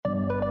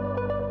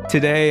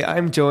Today,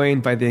 I'm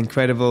joined by the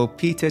incredible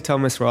Peter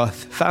Thomas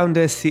Roth,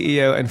 founder,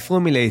 CEO, and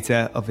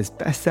formulator of his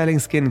best-selling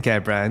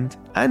skincare brand,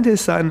 and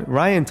his son,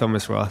 Ryan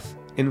Thomas Roth,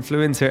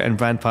 influencer and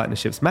brand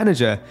partnerships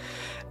manager.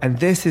 And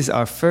this is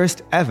our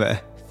first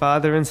ever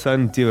father and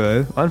son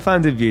duo on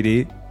Founded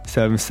Beauty,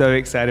 so I'm so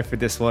excited for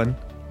this one.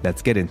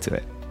 Let's get into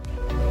it.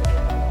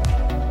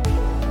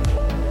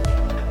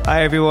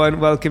 Hi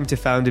everyone, welcome to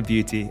Founded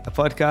Beauty, a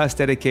podcast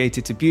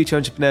dedicated to beauty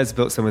entrepreneurs who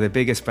built some of the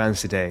biggest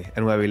brands today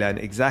and where we learn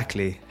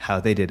exactly how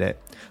they did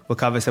it. We'll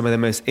cover some of the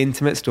most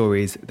intimate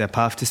stories, their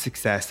path to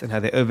success, and how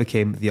they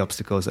overcame the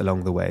obstacles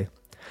along the way.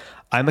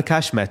 I'm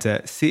Akash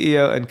Mehta,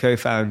 CEO and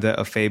co-founder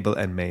of Fable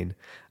 & Mane,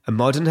 a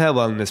modern hair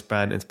wellness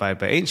brand inspired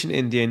by ancient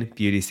Indian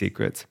beauty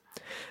secrets.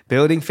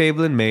 Building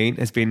Fable & Mane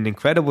has been an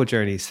incredible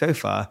journey so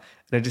far,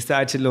 and I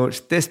decided to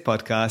launch this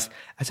podcast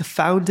as a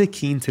founder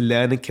keen to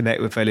learn and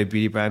connect with fellow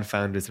beauty brand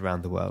founders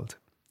around the world.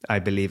 I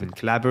believe in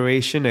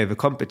collaboration over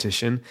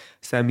competition,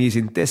 so I'm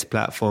using this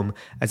platform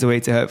as a way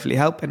to hopefully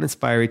help and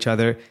inspire each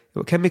other in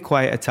what can be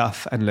quite a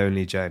tough and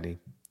lonely journey.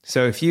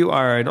 So if you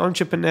are an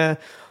entrepreneur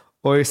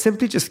or you're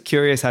simply just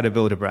curious how to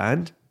build a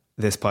brand,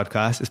 this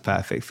podcast is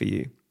perfect for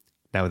you.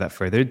 Now, without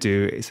further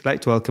ado, I'd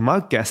like to welcome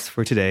our guests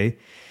for today,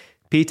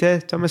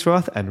 Peter Thomas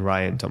Roth and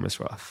Ryan Thomas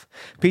Roth.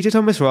 Peter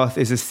Thomas Roth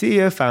is a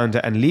CEO, founder,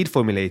 and lead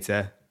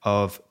formulator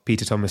of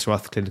Peter Thomas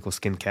Roth Clinical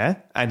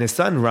Skincare, and his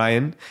son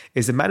Ryan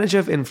is the manager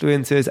of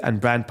influencers and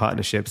brand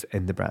partnerships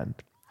in the brand.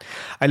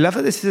 I love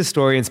that this is a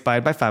story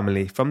inspired by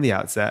family from the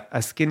outset,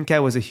 as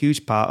skincare was a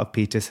huge part of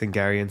Peter's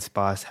Hungarian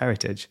sparse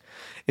heritage.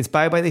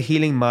 Inspired by the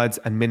healing muds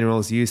and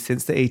minerals used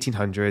since the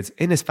 1800s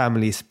in his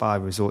family's spa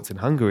resorts in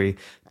Hungary,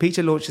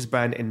 Peter launched his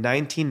brand in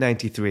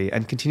 1993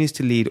 and continues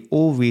to lead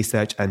all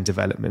research and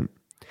development.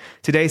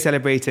 Today,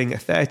 celebrating a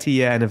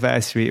 30-year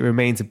anniversary, it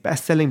remains a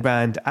best-selling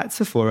brand at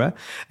Sephora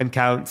and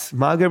counts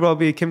Margot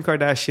Robbie, Kim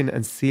Kardashian,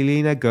 and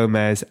Selena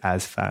Gomez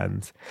as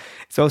fans.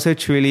 It's also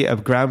truly a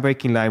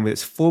groundbreaking line with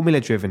its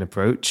formula-driven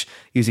approach,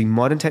 using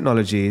modern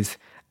technologies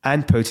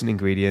and potent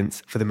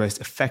ingredients for the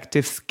most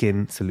effective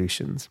skin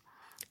solutions.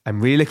 I'm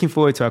really looking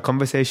forward to our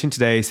conversation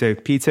today. So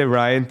Peter,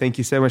 Ryan, thank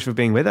you so much for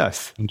being with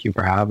us. Thank you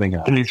for having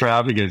us. Thanks for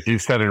having us. You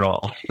said it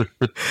all.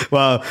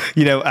 Well,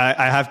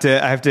 I have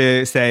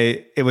to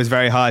say it was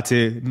very hard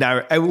to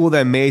narrow all the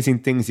amazing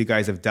things you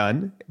guys have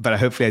done, but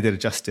hopefully I did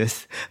it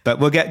justice. But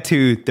we'll get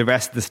to the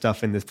rest of the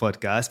stuff in this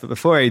podcast. But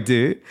before I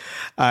do,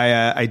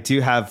 I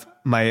do have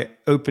my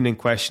opening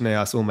question I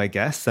ask all my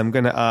guests. I'm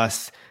going to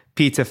ask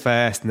Peter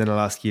first, and then I'll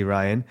ask you,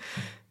 Ryan.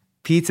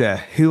 Peter,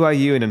 who are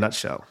you in a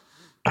nutshell?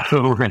 I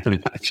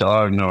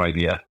have no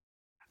idea.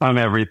 I'm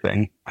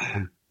everything.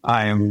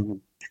 I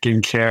am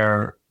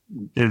skincare,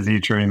 busy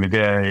during the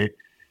day.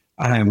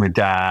 I am a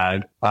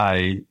dad.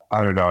 I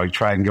don't know. I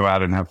try and go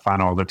out and have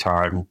fun all the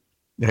time.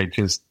 I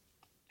just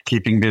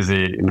keeping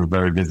busy in a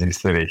very busy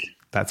city.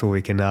 That's all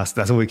we can ask.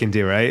 That's all we can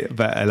do, right?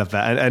 But I love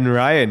that. And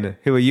Ryan,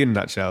 who are you in a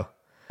nutshell?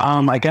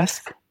 I guess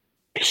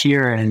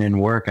here and in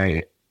work,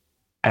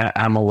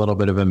 I'm a little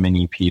bit of a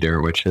mini Peter,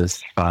 which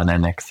is fun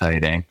and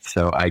exciting.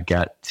 So I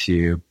get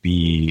to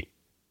be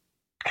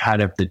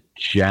kind of the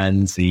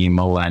Gen Z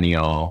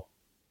millennial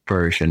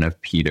version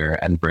of Peter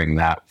and bring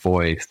that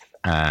voice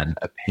and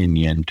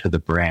opinion to the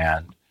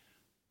brand,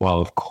 while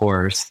of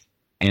course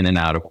in and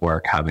out of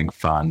work having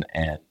fun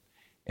and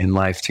in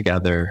life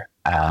together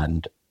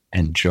and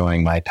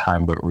enjoying my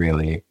time. But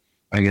really,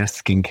 I guess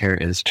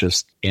skincare is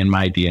just in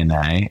my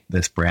DNA.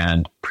 This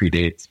brand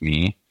predates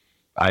me.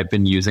 I've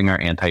been using our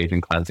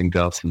anti-aging cleansing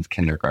gel since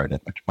kindergarten,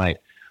 which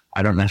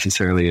I don't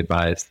necessarily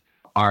advise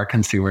our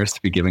consumers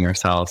to be giving our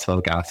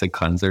salicylic acid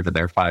cleanser to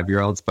their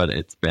 5-year-olds, but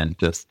it's been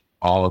just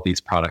all of these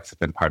products have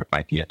been part of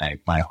my DNA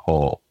my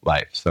whole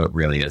life. So it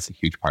really is a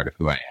huge part of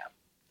who I am.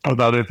 Oh,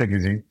 the other thing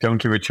is you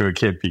don't give it to a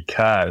kid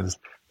because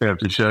they have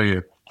to show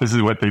you this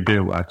is what they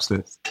do. Watch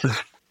this.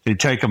 They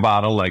take a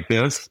bottle like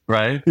this,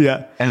 right?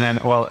 Yeah. And then,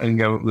 and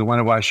go, they want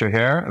to wash your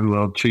hair? And the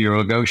little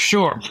 2-year-old goes,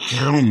 sure.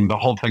 The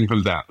whole thing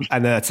comes out.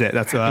 And that's it.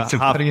 That's it's the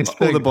funniest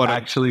thing.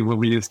 Actually, when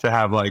we used to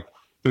have like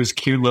those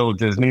cute little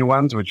Disney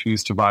ones, which we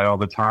used to buy all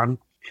the time,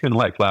 and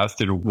like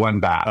lasted one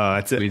bath. Oh,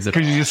 that's it.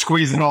 Because you just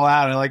squeeze it all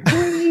out and like, what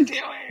are you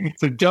doing?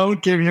 So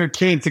don't give your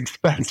kids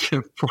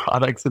expensive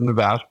products in the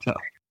bathtub.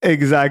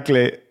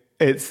 Exactly.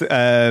 It's,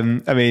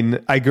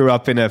 I grew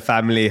up in a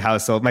family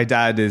household. My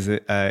dad is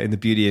in the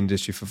beauty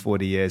industry for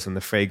 40 years on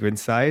the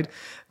fragrance side,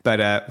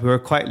 but we were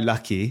quite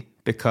lucky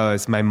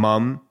because my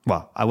mom,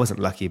 well, I wasn't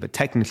lucky, but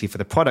technically for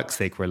the product's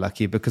sake, we're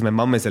lucky because my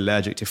mom is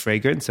allergic to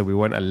fragrance. So we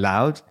weren't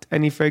allowed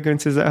any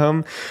fragrances at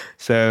home.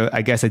 So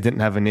I guess I didn't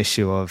have an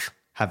issue of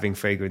having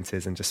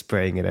fragrances and just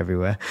spraying it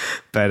everywhere.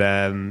 But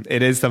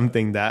it is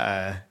something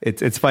that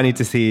it's funny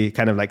to see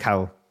kind of like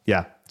how,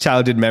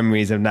 childhood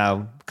memories have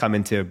now come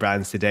into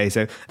brands today.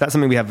 So that's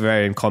something we have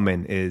very in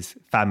common is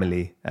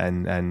family.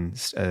 And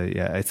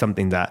it's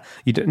something that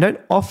you don't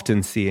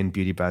often see in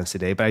beauty brands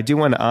today. But I do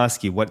want to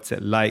ask you, what's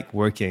it like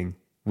working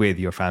with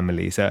your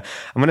family? So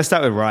I'm going to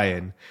start with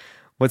Ryan.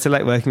 What's it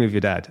like working with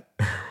your dad?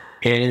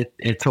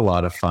 It's a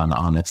lot of fun,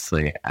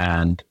 honestly.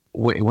 And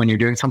when you're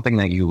doing something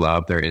that you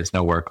love, there is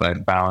no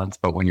work-life balance.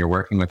 But when you're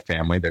working with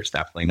family, there's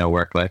definitely no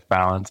work-life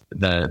balance.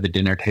 The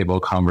dinner table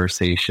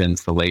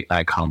conversations, the late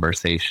night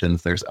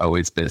conversations, there's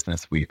always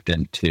business weaved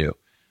into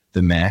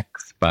the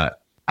mix.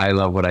 But I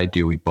love what I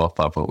do. We both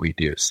love what we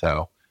do.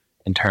 So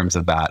in terms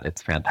of that,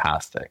 it's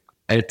fantastic.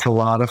 It's a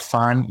lot of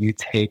fun. You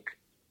take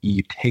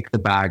the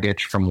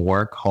baggage from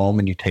work home,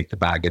 and you take the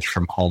baggage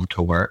from home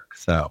to work.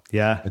 So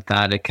yeah, with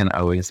that, it can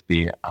always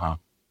be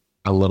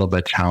a little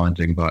bit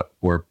challenging, but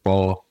we're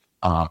both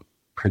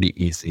pretty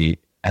easy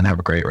and have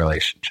a great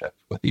relationship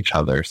with each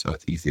other. So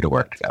it's easy to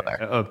work together.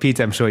 Oh,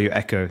 Peter, I'm sure you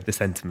echo the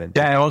sentiment.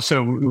 Yeah.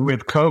 Also,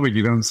 with COVID,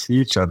 you don't see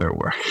each other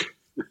work.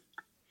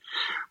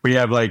 We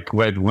have like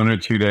 1 or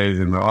 2 days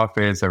in the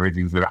office,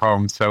 everything's at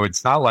home. So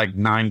it's not like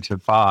 9 to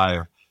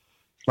 5,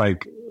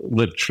 like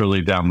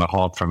literally down the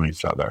hall from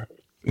each other.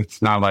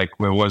 It's not like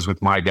it was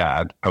with my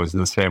dad. I was in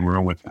the same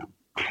room with him.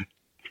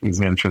 It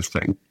was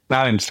interesting.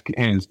 Not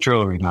in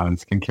jewelry, not in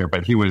skincare,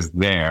 but he was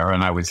there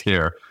and I was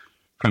here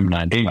from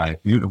 9 to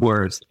 5.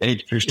 Words,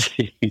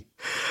 8:15.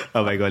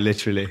 Oh my God,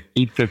 literally.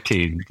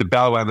 8:15. The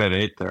bell went at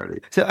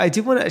 8:30. So I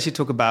do want to actually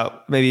talk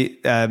about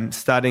maybe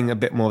starting a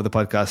bit more of the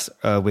podcast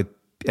with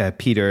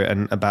Peter,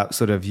 and about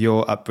sort of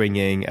your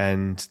upbringing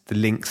and the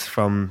links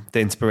from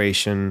the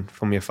inspiration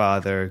from your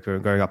father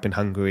growing up in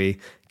Hungary.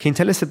 Can you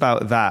tell us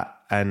about that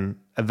and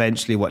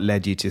eventually what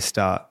led you to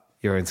start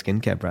your own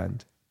skincare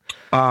brand?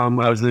 I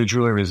was in a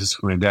jewelry business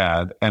with my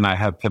dad, and I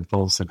had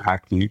pimples and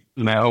acne,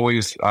 and I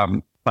always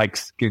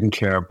liked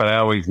skincare, but I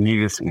always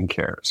needed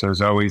skincare. So I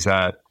was always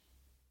at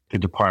the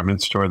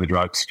department store, the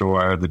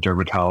drugstore, the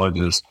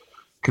dermatologist,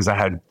 because I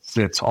had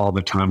zits all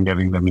the time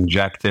getting them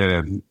injected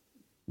and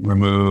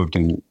removed.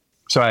 And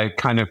so I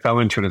kind of fell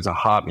into it as a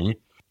hobby,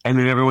 and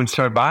then everyone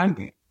started buying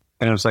me.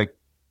 And I was like,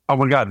 oh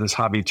my God, this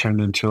hobby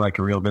turned into like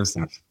a real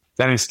business.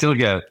 Then I still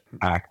get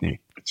acne.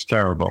 It's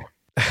terrible.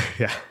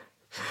 Yeah.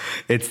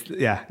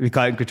 We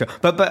can't control.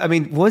 But I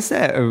mean, was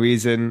there a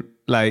reason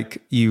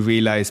like you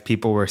realized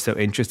people were so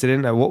interested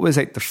in? What was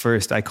like the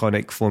first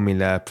iconic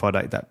formula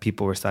product that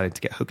people were starting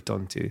to get hooked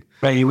onto?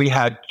 Right, we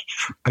had,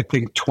 I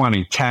think, 10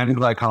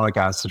 glycolic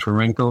acid for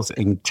wrinkles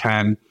and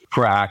 10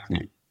 for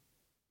acne.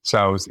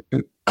 So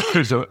it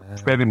was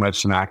very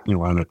much an acne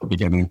one at the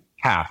beginning,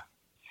 half.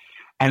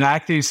 And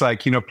acne is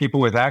like, people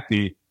with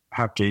acne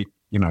have to,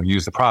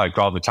 use the product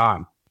all the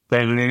time.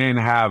 They didn't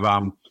have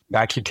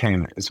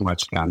Accutane as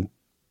much then.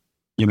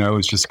 It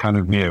was just kind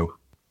of new.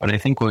 But I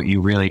think what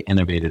you really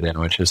innovated in,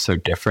 which is so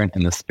different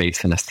in the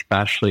space, and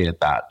especially at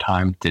that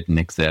time didn't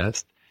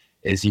exist,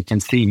 is you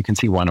can see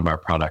one of our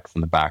products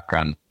in the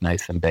background,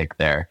 nice and big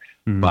there.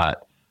 Mm-hmm.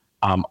 But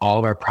all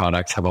of our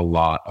products have a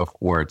lot of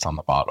words on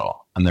the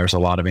bottle, and there's a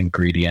lot of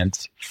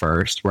ingredients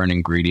first. We're an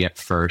ingredient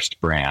first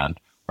brand.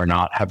 We're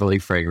not heavily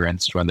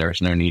fragranced when there's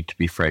no need to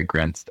be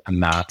fragranced.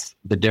 And that's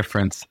the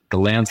difference. The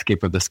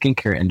landscape of the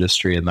skincare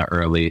industry in the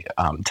early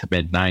to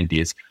mid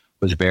 90s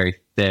was very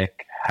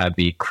thick,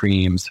 heavy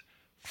creams,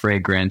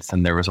 fragrance,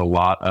 and there was a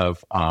lot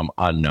of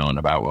unknown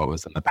about what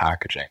was in the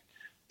packaging.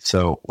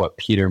 So what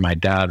Peter, my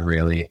dad,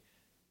 really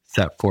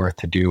set forth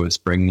to do was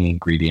bring the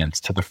ingredients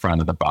to the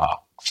front of the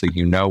box so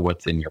you know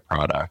what's in your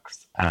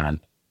products. And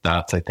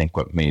that's, I think,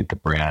 what made the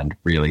brand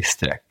really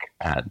stick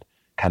and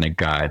kind of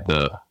guide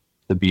the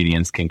beauty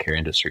and skincare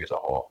industry as a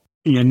whole.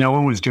 Yeah, no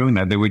one was doing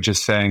that. They were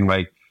just saying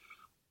like,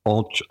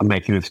 I'm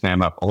making this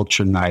name up,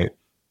 Ultra Night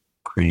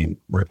Cream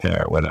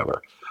Repair,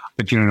 whatever.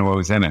 But you don't know what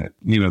was in it.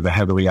 The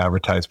heavily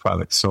advertised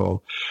products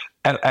sold.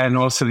 And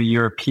also the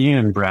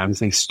European brands,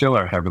 they still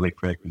are heavily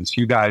fragranced.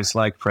 You guys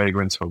like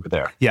fragrance over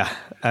there. Yeah.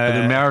 But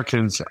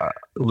Americans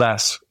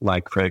less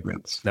like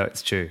fragrance. No,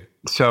 it's true.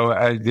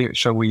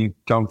 So we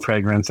don't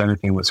fragrance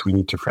anything unless we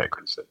need to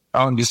fragrance it.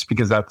 Oh, just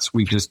because that's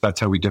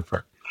how we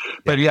differ.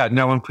 But yeah,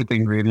 no one put the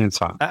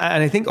ingredients on.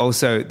 And I think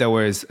also there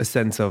was a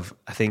sense of,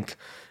 I think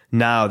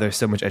now there's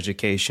so much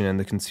education and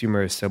the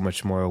consumer is so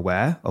much more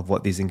aware of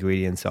what these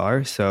ingredients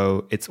are.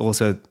 So it's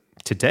also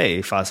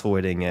today, fast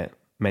forwarding it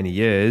many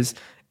years,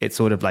 it's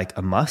sort of like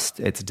a must,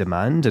 it's a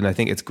demand. And I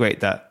think it's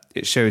great that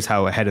it shows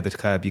how ahead of the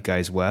curve you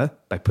guys were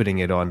by putting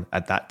it on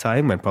at that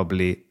time when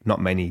probably not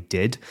many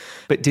did.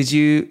 But did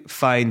you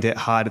find it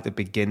hard at the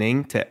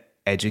beginning to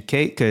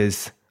educate?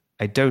 Because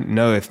I don't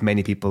know if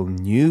many people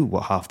knew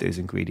what half those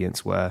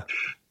ingredients were.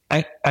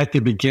 At the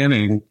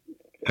beginning,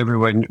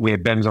 we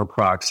had benzoyl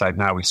peroxide.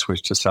 Now we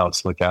switched to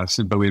salicylic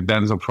acid, but we had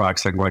benzoyl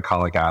peroxide and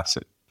glycolic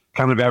acid.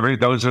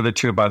 Those are the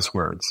two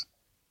buzzwords.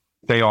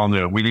 They all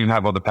knew. We didn't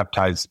have all the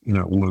peptides,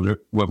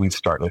 when we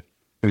started.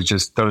 It was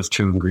just those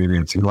two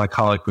ingredients. And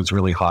glycolic was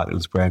really hot. It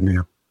was brand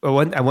new. Well,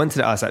 one I wanted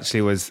to ask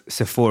actually was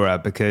Sephora,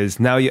 because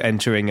now you're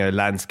entering a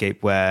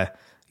landscape where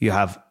you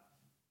have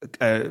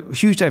a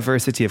huge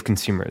diversity of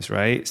consumers,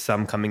 right?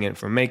 Some coming in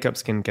from makeup,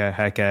 skincare,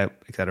 haircare,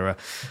 etc.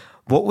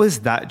 What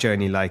was that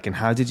journey like, and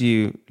how did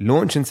you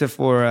launch in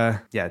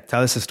Sephora? Yeah,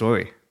 tell us the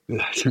story.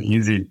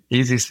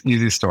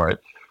 Easy story.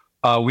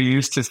 We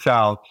used to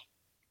sell.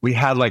 We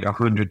had like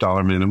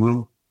 $100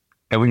 minimum,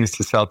 and we used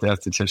to sell to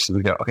estheticians.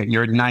 We go, okay,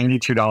 you're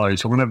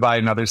 $92. You want to buy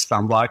another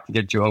sunblock to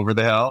get you over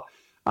the hill?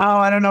 oh,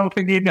 I don't know if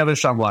we need another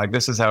sunblock.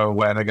 This is how it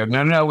went. I go,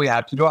 no, we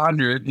have to do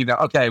 100.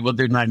 Okay, we'll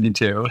do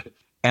 92.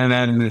 And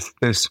then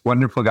this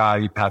wonderful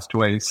guy, he passed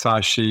away,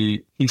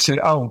 Sashi, he said,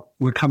 oh,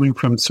 we're coming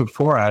from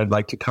Sephora. I'd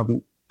like to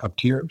come up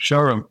to your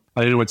showroom.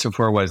 I didn't know what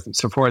Sephora was.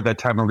 Sephora at that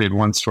time only had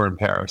one store in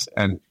Paris,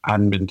 and I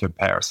hadn't been to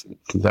Paris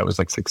since I was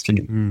like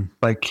 16.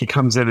 Like he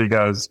comes in and he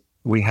goes,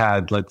 we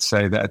had, let's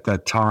say that at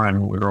that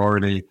time, we were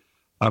already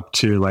up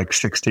to like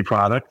 60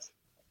 products.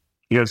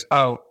 He goes,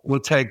 oh, we'll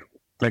take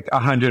like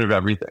 100 of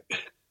everything.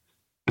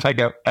 I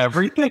go,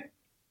 everything?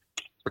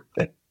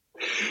 Okay,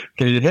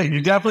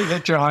 you definitely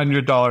hit your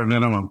 $100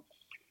 minimum.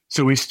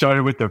 So we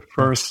started with the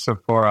first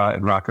Sephora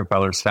in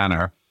Rockefeller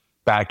Center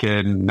back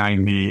in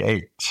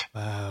 98.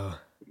 Wow.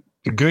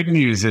 The good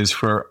news is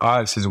for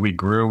us as we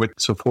grew with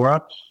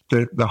Sephora,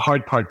 the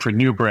hard part for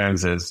new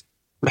brands is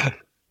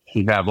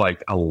you have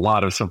like a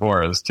lot of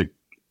Sephoras to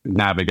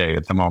navigate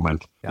at the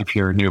moment if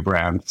you're a new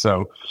brand.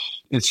 So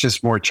it's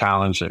just more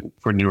challenging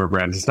for newer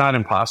brands. It's not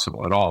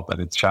impossible at all,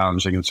 but it's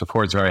challenging. And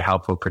Sephora is very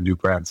helpful for new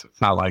brands.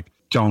 It's not like,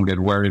 don't get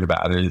worried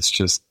about it. It's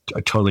just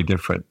a totally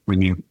different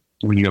when you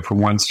go from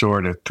one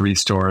store to 3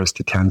 stores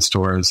to 10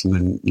 stores.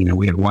 And then,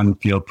 we had one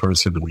field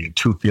person and we had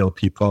 2 field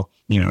people.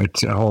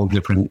 It's a whole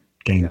different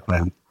game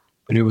plan.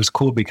 But it was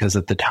cool because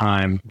at the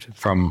time,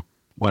 from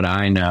what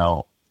I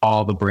know,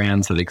 all the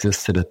brands that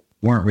existed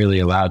weren't really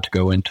allowed to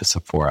go into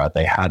Sephora.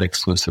 They had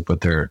exclusive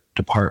with their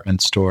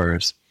department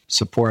stores.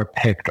 Sephora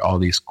picked all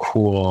these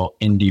cool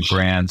indie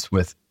brands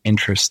with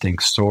interesting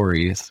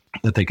stories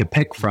that they could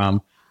pick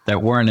from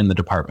that weren't in the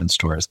department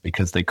stores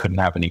because they couldn't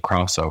have any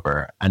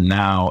crossover. And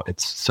now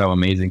it's so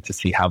amazing to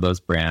see how those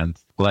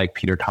brands like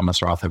Peter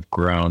Thomas Roth have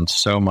grown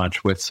so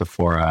much with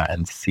Sephora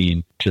and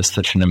seen just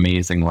such an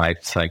amazing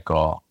life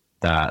cycle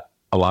that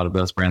a lot of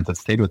those brands that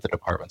stayed with the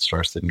department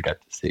stores didn't get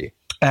to see.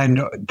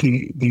 And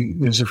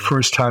there's the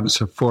first time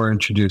Sephora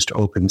introduced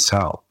open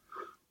cell,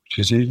 which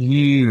is a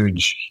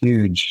huge,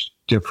 huge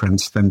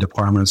difference than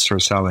department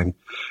store selling.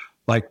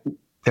 Like,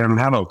 they don't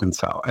have open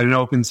cell. And in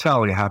open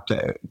cell, you have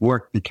to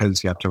work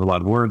because you have to have a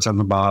lot of words on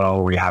the bottle,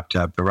 or you have to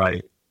have the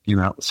right,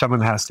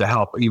 someone has to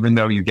help. Even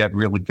though you get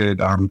really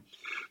good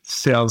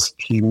sales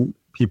team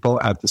people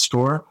at the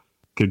store,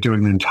 they're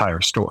doing the entire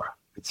store.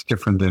 It's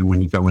different than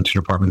when you go into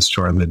a department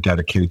store and they're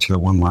dedicated to the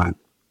one line.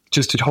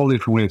 Just a totally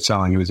different way of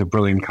selling. It was a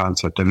brilliant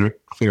concept and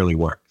it clearly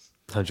works.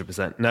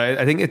 100%. No,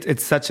 I think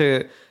it's such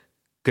a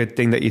good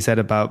thing that you said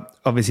about,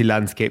 obviously,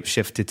 landscape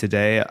shifted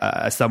today.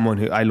 As someone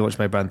who, I launched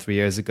my brand 3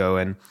 years ago,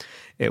 and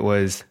it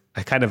was,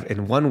 I kind of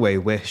in one way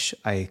wish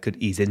I could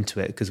ease into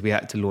it because we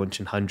had to launch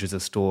in hundreds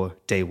of stores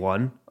day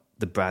one,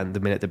 the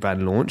minute the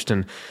brand launched.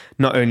 And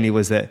not only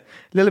was it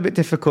a little bit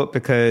difficult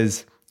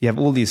because you have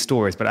all these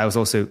stores, but I was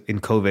also in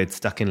COVID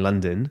stuck in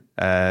London,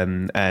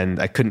 and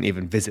I couldn't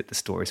even visit the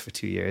stores for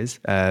 2 years.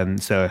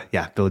 So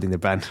yeah, building the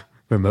brand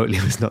remotely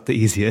was not the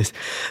easiest.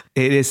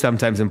 It is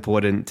sometimes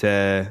important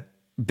to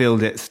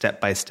build it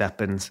step by step.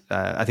 And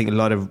I think a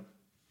lot of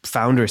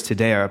founders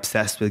today are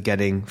obsessed with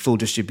getting full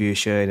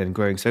distribution and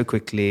growing so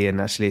quickly. And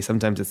actually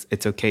sometimes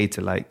it's okay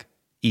to like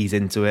ease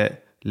into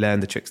it, learn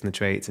the tricks and the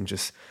traits, and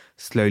just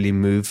slowly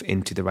move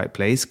into the right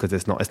place, because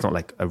it's not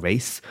like a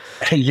race.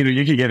 You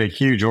could get a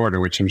huge order,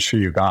 which I'm sure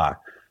you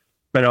got,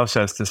 but it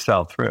also has to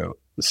sell through.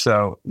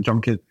 So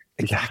don't get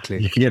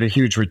exactly. You can get a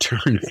huge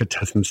return if it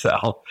doesn't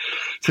sell.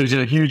 So just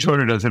a huge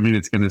order doesn't mean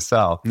it's going to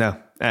sell. No,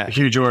 a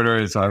huge order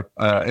is a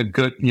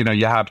good. You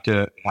have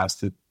to, it has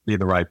to be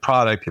the right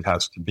product. It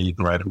has to be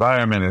the right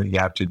environment. And you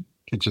have to.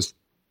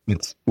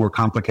 It's more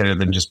complicated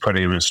than just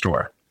putting it in a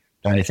store.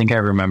 I think I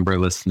remember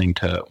listening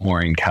to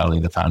Maureen Kelly,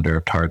 the founder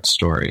of Tarte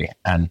Story,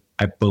 and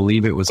I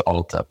believe it was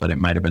Ulta, but it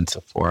might have been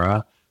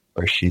Sephora,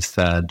 where she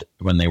said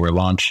when they were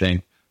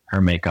launching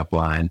her makeup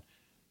line,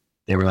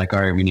 they were like,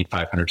 all right, we need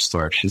 500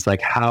 stores. She's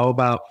like, how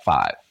about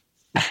 5?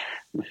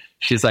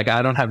 She's like,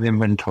 I don't have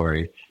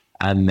inventory.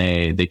 And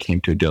they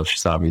came to a deal.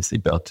 She's obviously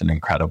built an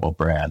incredible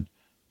brand,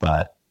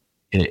 but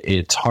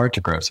it's hard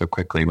to grow so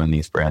quickly when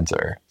these brands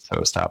are so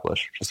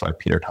established, which is why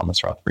Peter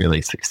Thomas Roth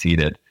really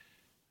succeeded,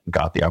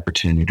 got the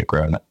opportunity to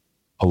grow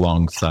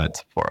alongside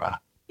Sephora.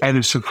 And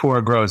if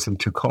Sephora grows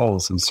into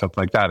Kohl's and stuff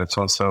like that, it's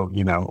also,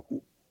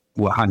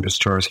 100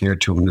 stores here,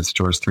 200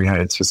 stores,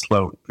 300. It's a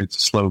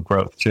slow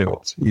growth too.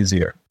 It's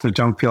easier. So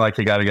don't feel like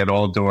you got to get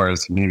all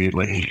doors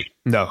immediately.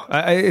 No,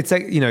 it's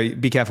like,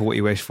 be careful what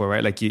you wish for,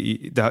 right? Like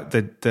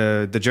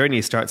the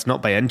journey starts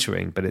not by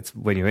entering, but it's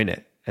when you're in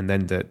it. And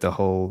then the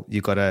whole, you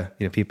gotta,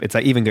 people, it's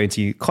like even going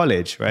to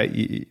college, right?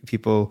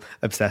 People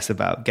obsess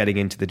about getting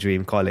into the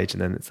dream college.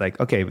 And then it's like,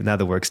 okay, but now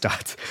the work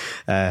starts.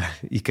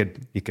 You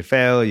could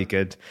fail, you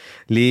could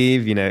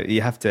leave,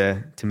 you have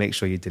to make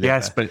sure you deliver.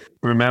 Yes, but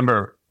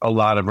remember, a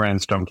lot of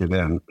brands don't get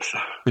in.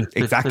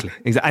 Exactly.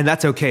 And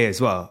that's okay as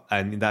well.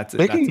 And that's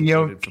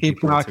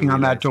keep knocking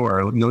on that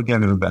door. You'll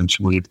get it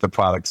eventually if the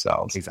product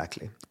sells.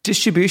 Exactly.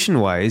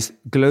 Distribution-wise,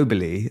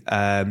 globally,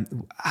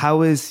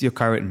 how is your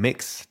current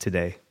mix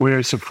today?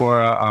 We're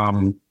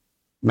Sephora,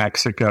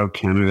 Mexico,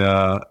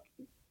 Canada,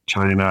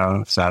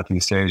 China,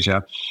 Southeast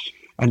Asia.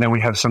 And then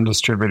we have some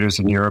distributors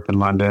in Europe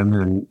and London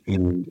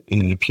and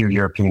in a few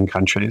European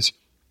countries.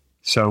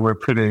 So we're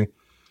pretty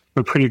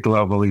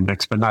globally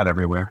mixed, but not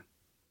everywhere.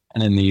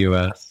 And in the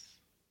US,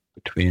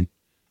 between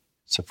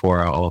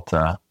Sephora,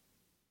 Ulta,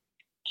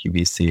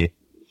 QVC,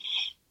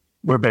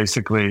 we're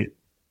basically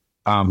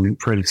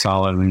pretty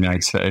solid in the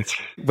United States.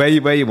 Where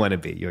you want to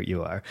be,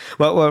 you are.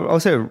 Well,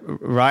 also,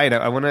 Ryan,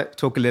 I want to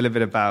talk a little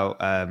bit about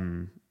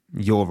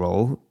your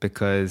role,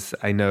 because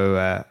I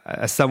know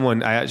as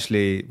someone, I used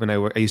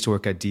to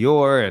work at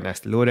Dior and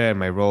Estée Lauder, and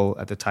my role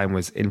at the time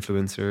was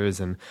influencers,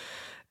 and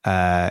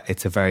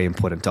it's a very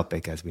important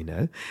topic, as we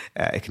know.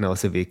 It can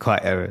also be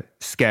quite a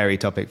scary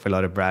topic for a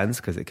lot of brands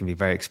because it can be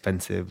very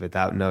expensive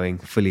without knowing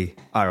fully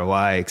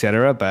ROI,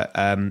 etc. But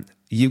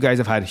you guys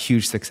have had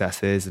huge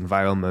successes and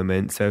viral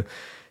moments. So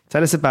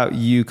tell us about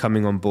you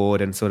coming on board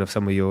and sort of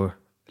some of your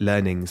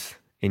learnings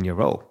in your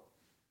role.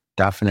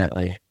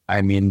 Definitely.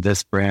 I mean,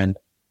 this brand,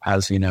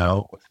 as you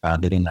know, was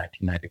founded in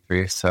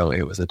 1993. So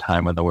it was a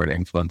time when the word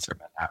influencer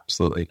meant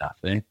absolutely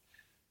nothing.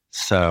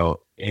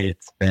 So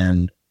it's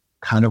been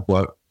kind of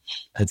what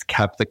has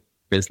kept the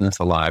business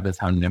alive is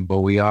how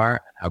nimble we are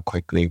and how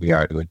quickly we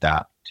are to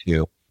adapt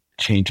to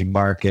changing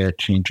market,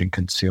 changing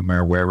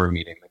consumer, where we're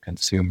meeting the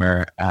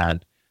consumer.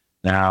 And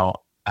now,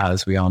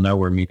 as we all know,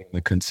 we're meeting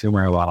the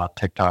consumer a lot on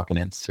TikTok and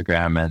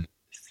Instagram and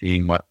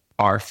seeing what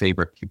our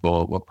favorite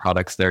people, what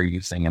products they're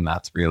using. And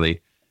that's really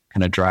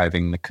kind of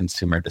driving the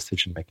consumer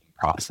decision-making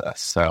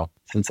process. So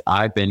since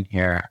I've been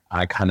here,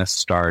 I kind of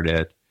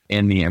started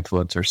in the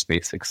influencer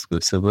space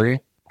exclusively,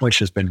 which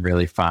has been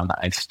really fun.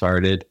 I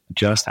started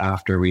just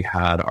after we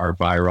had our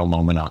viral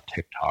moment on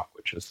TikTok,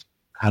 which is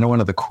kind of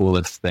one of the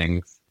coolest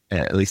things,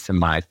 at least in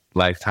my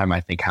lifetime, I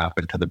think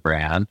happened to the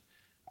brand.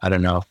 I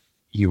don't know if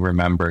you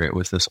remember, it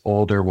was this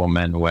older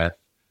woman with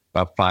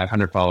about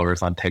 500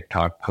 followers on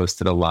TikTok,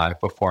 posted a live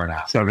before and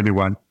after.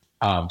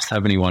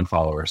 71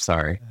 followers,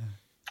 sorry.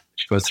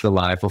 She posted a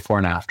live before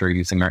and after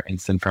using our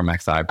Instant from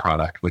XI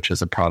product, which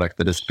is a product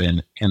that has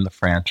been in the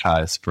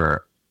franchise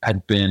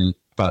had been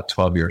about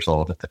 12 years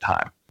old at the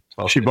time.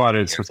 She bought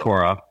it at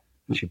Sephora.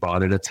 She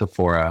bought it at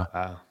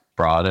Sephora,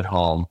 brought it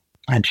home,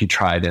 and she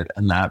tried it.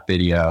 And that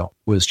video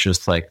was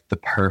just like the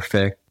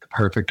perfect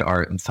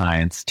art and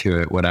science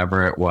to it.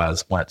 Whatever it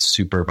was, went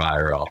super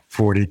viral.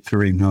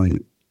 43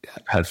 million.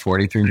 Had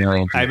 43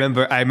 million. I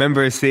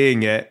remember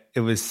seeing it.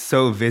 It was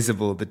so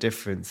visible, the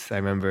difference. I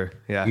remember.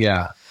 Yeah.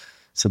 Yeah.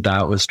 So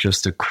that was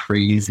just a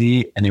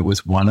crazy, and it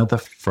was one of the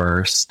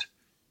first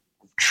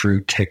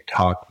true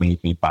TikTok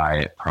made me buy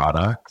it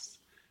products,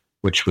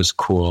 which was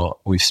cool.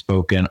 We've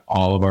spoken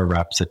all of our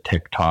reps at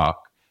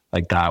TikTok.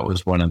 Like that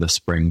was one of the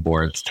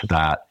springboards to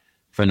that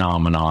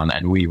phenomenon.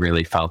 And we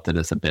really felt it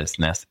as a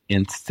business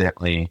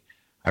instantly.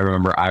 I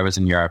remember I was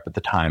in Europe at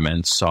the time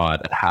and saw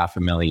it at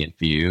 500,000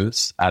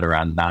 views at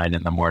around 9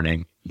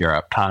 a.m.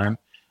 Europe time.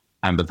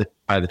 And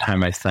by the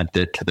time I sent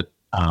it to the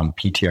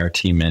PTR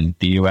team in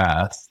the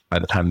US, by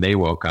the time they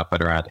woke up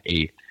at around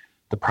 8,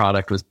 the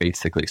product was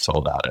basically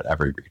sold out at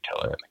every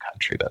retailer in the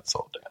country that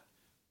sold it,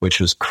 which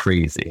was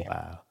crazy.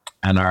 Wow.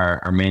 And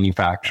our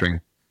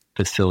manufacturing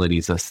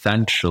facilities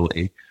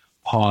essentially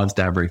paused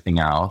everything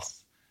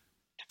else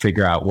to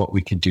figure out what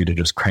we could do to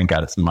just crank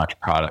out as much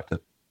product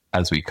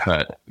as we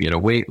could. We had a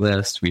wait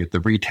list. We had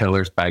the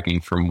retailers begging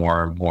for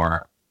more and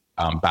more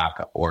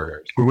backup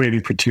orders. We're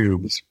waiting for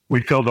tubes.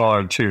 We filled all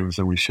our tubes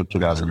and we shipped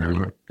it out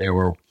everywhere.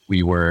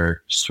 We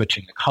were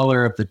switching the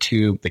color of the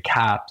tube, the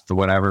caps, the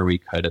whatever we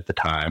could at the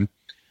time.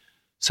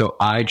 So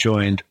I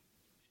joined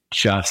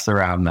just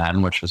around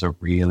then, which was a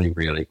really,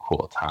 really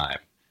cool time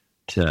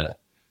to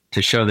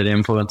show that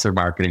influencer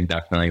marketing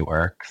definitely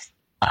works.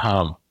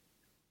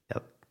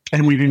 Yep.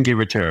 And we didn't give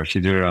it to her.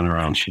 She did it on her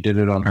own. She did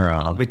it on her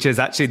own. Which is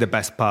actually the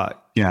best part.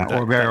 Yeah,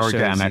 or very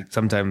organic.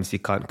 Sometimes you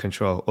can't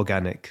control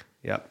organic.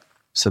 Yep.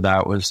 So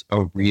that was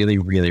a really,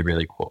 really,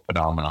 really cool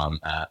phenomenon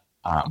that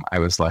I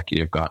was lucky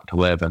to have gotten to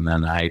live. And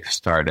then I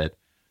started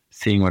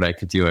seeing what I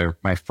could do.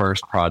 My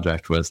first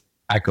project was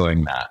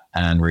echoing that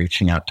and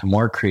reaching out to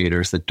more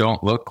creators that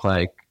don't look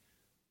like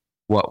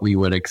what we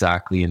would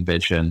exactly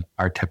envision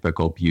our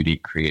typical beauty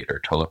creator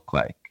to look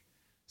like.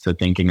 So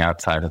thinking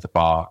outside of the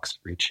box,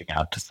 reaching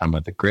out to some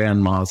of the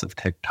grandmas of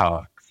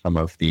TikTok, some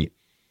of the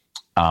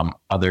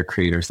other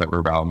creators that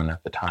were relevant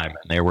at the time.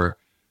 And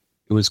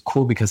it was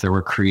cool because there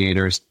were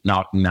creators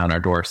knocking down our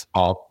doors.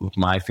 All of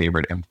my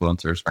favorite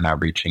influencers were now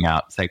reaching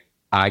out. It's like,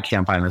 I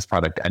can't find this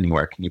product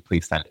anywhere. Can you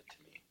please send it to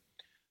me?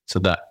 So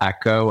the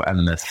echo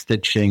and the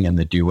stitching and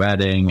the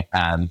duetting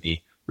and the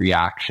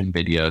reaction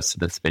videos to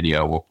this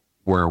video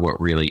were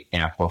what really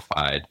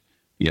amplified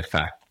the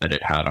effect that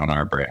it had on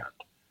our brand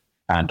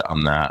and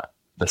on the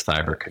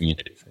cyber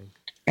community.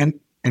 And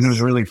it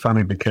was really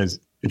funny because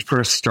it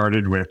first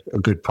started with a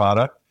good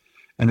product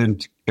and then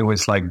it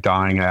was like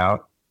dying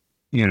out.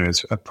 You know,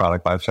 it's a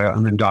product lifestyle.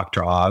 And then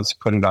Dr. Oz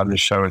put it on the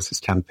show as his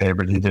 10th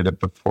favorite. He did it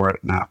before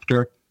and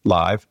after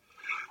live.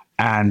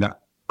 And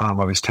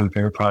of his 10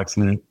 favorite products.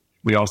 And then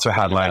we also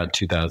had like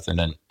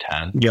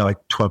 2010. Yeah, like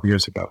 12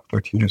 years ago,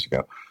 13 years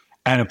ago.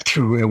 And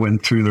it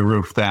went through the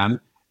roof then.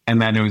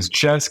 And then it was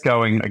just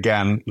going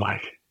again,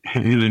 like,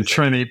 and then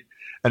Trinity.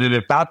 And then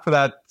about for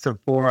that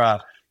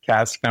Sephora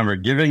cast member,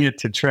 giving it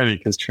to Trini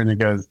because Trini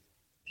goes, "Do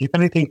you have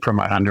anything for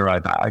my under eye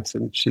bags?"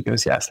 And she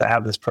goes, "Yes, I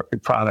have this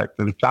perfect product."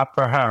 And if not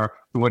for her,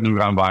 it wouldn't have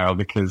gone viral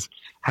because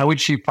how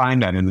would she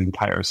find that in the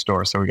entire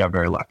store? So we got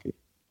very lucky.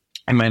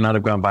 It might not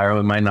have gone viral.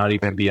 It might not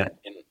even be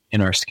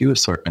in our SKU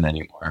assortment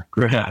anymore,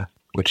 Yeah.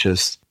 which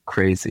is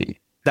crazy.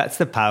 That's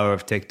the power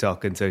of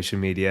TikTok and social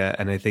media.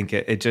 And I think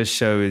it just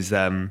shows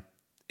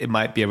it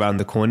might be around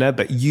the corner.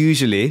 But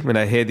usually when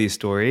I hear these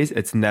stories,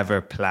 it's never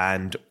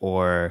planned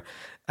or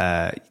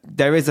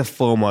there is a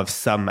form of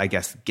some, I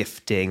guess,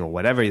 gifting or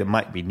whatever that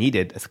might be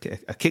needed,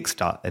 a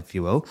kickstart, if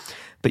you will.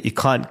 But you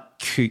can't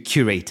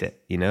curate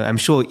it. You know, I'm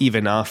sure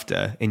even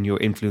after in your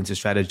influencer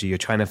strategy, you're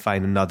trying to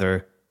find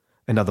another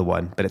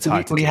one, but it's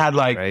hard to We do, had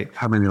like, right?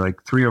 how many,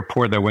 like 3 or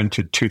 4 that went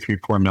to 2, 3,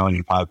 4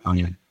 million, 5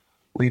 million.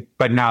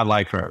 But not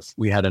like hers.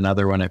 We had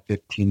another one at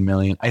 15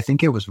 million. I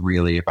think it was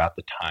really about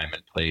the time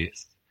and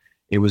place.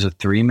 It was a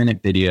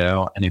 3-minute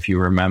video. And if you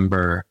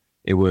remember,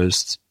 it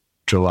was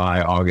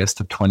July, August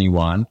of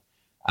 21.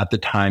 At the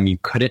time, you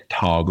couldn't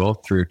toggle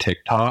through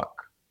TikTok.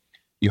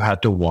 You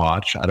had to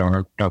watch. I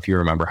don't know if you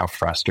remember how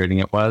frustrating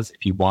it was.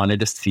 If you wanted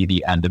to see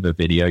the end of a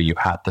video, you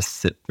had to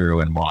sit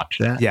through and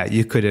watch it. Yeah,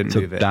 you couldn't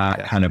move it.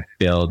 That kind of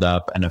build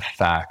up an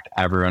effect.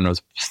 Everyone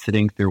was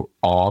sitting through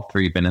all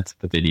 3 minutes of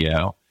the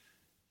video.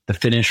 The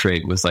finish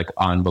rate was like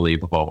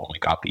unbelievable when we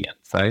got the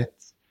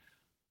insights.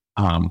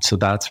 So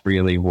that's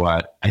really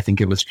what I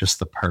think. It was just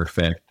the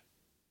perfect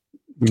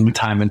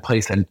time and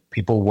place, and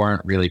people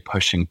weren't really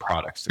pushing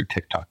products through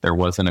TikTok. There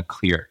wasn't a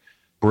clear,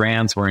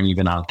 brands weren't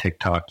even on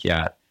TikTok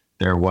yet.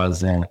 There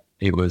wasn't,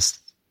 it was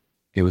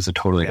a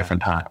totally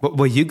different time.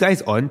 Were you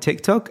guys on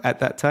TikTok at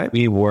that time?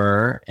 We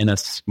were, in a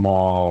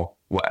small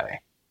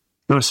way.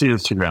 Mostly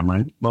Instagram,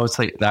 right?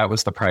 Mostly that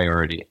was the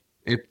priority.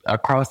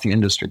 Across the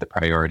industry, the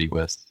priority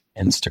was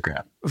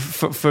Instagram.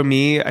 For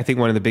me, I think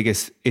one of the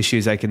biggest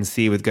issues I can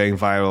see with going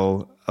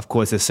viral, of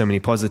course, there's so many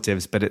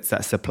positives, but it's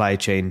that supply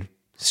chain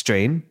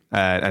strain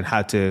and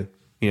how to,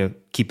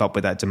 keep up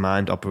with that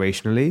demand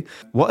operationally.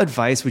 What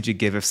advice would you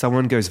give if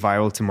someone goes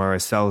viral tomorrow,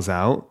 sells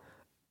out?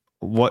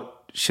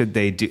 What should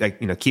they do?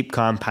 Keep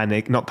calm,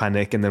 not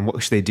panic. And then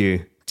what should they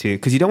do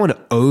because you don't want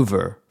to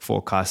over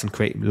forecast and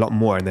create a lot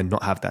more and then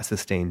not have that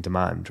sustained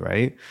demand,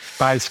 right?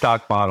 Buy a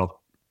stock bottle.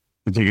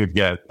 If you could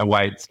get a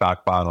white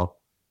stock bottle.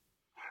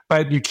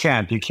 But you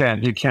can't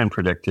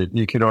predict it.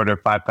 You could order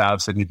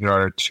 5,000, you could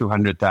order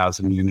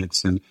 200,000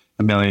 units and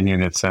 1 million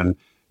units, and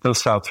they'll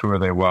sell through or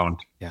they won't.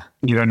 Yeah.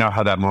 You don't know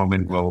how that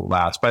moment will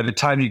last. By the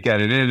time you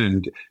get it in,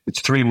 and it's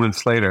 3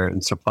 months later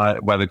and supply,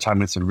 by the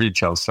time it's in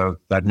retail, so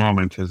that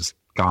moment is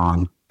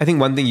gone. I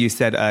think one thing you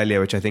said earlier,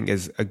 which I think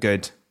is a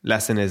good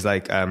lesson, is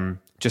like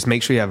just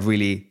make sure you have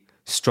really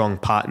strong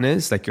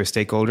partners, like your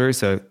stakeholders.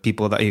 So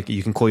people that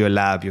you can call your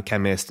lab, your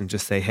chemist, and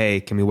just say,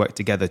 hey, can we work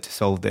together to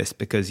solve this?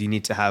 Because you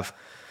need to have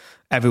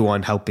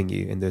everyone helping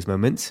you in those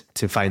moments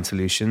to find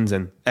solutions,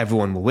 and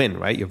everyone will win,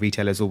 right? Your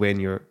retailers will win,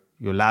 your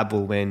lab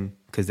will win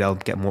because they'll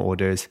get more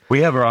orders.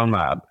 We have our own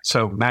lab.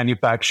 So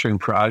manufacturing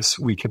for us,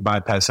 we could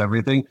bypass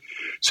everything.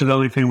 So the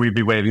only thing we'd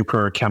be waiting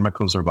for are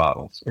chemicals or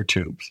bottles or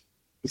tubes.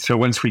 So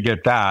once we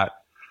get that,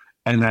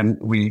 and then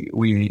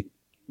we're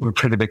a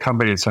pretty big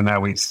company. So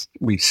now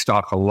we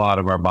stock a lot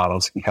of our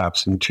bottles and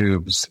caps and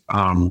tubes.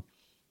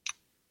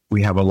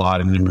 We have a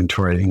lot in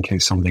inventory in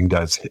case something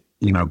does,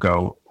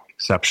 go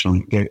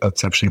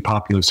exceptionally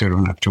popular, so we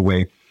don't have to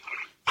wait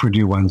for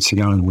new ones to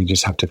go, and we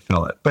just have to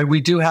fill it. But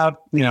we do have,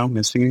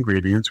 missing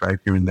ingredients right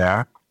here and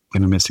there,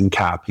 and a missing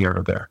cap here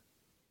or there.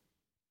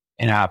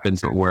 It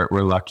happens, but we're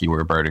lucky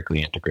we're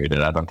vertically integrated.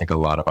 I don't think a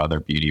lot of other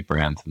beauty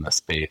brands in the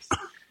space.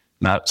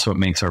 That's what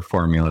makes our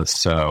formulas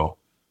so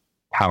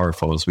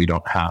powerful, is we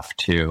don't have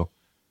to,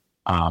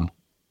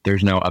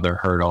 there's no other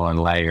hurdle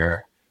and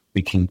layer.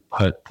 We can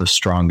put the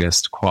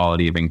strongest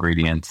quality of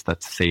ingredients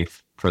that's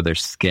safe for their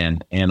skin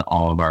in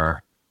all of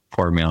our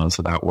formulas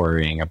without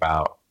worrying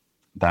about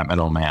that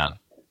middleman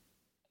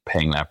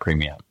paying that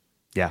premium.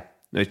 Yeah,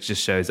 it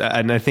just shows.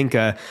 And I think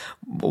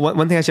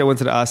one thing actually I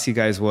wanted to ask you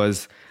guys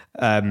was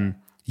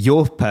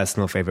your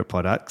personal favorite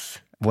products.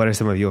 What are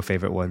some of your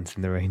favorite ones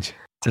in the range?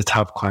 It's a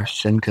tough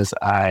question because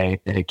I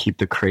keep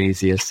the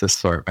craziest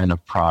assortment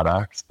of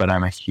products, but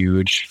I'm a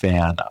huge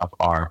fan of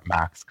our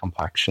Max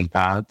Complexion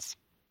pads.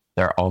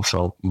 They're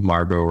also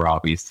Margot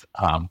Robbie's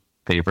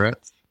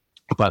favorites,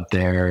 but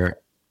they're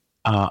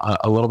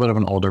a little bit of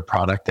an older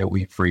product that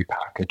we've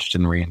repackaged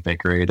and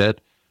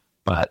reinvigorated,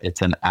 but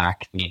it's an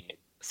acne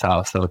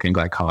salicylic and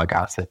glycolic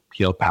acid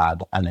peel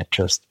pad, and it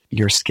just,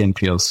 your skin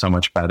feels so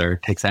much better.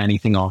 It takes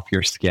anything off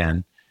your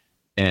skin.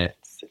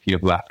 It's, if you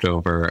have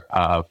leftover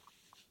of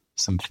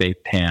some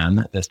fake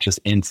tan, this just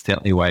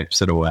instantly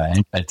wipes it away.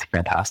 It's a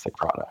fantastic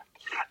product.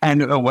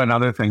 And one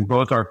other thing,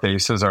 both our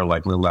faces are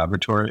like little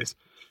laboratories.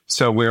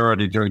 So we're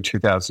already doing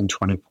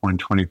 2024 and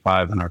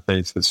 25 in our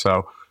faces.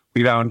 So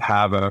we don't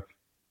have a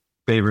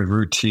favorite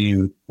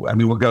routine. I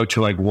mean, we'll go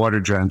to like water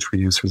drench we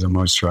use as a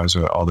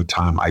moisturizer all the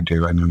time. I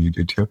do. I know you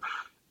do too.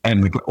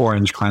 and the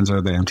orange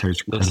cleanser, the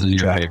anti-aging This is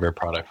your favorite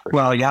product for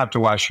Well, you have to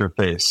wash your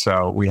face.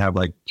 So we have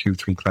like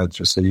 2-3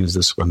 cleansers. I use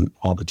this one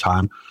all the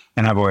time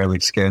and have oily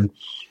skin.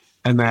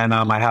 And then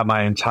I have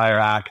my entire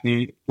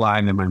acne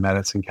line in my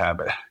medicine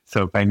cabinet.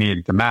 So if I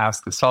need the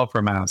mask, the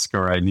sulfur mask,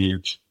 or I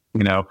need,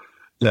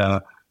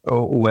 the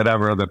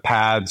whatever, the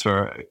pads,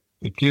 or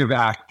if you have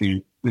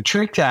acne, the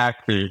trick to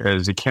acne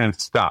is you can't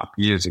stop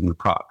using the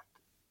product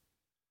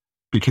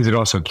because it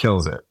also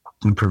kills it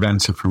and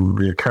prevents it from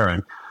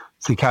reoccurring.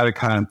 So you gotta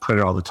kind of put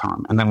it all the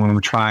time. And then when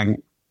we're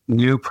trying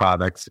new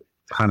products,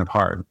 it's kind of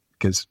hard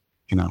because,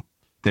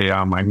 they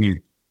I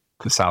need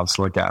the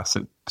salicylic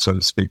acid, so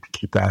to speak, to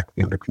keep the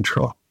acne under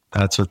control.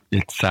 That's what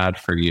it's sad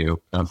for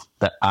you.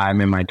 That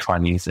I'm in my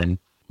 20s and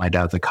my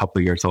dad's a couple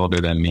of years older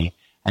than me,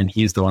 and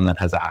he's the one that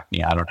has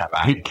acne. I don't have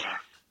acne.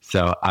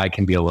 So I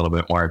can be a little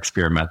bit more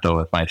experimental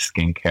with my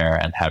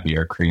skincare and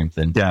heavier creams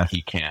than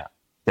he can't.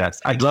 Yes.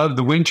 I love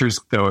the winters,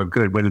 though, are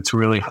good when it's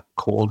really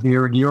cold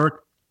here in New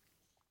York.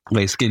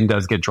 My skin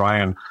does get dry,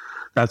 and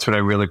that's what I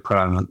really put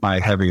on my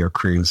heavier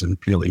creams and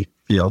really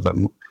feel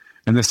them.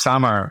 In the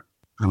summer,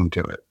 I don't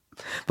do it.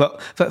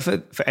 But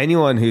for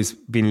anyone who's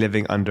been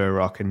living under a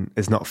rock and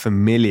is not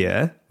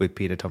familiar with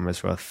Peter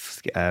Thomas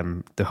Roth's,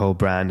 the whole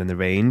brand and the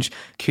range,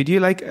 could you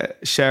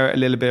share a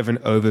little bit of an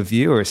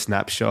overview or a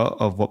snapshot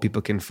of what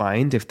people can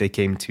find if they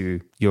came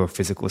to your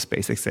physical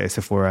space, like say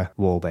Sephora,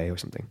 Wallbay or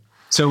something?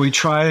 So we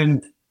try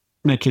and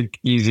make it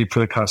easy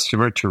for the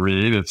customer to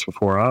read. It's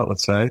Sephora,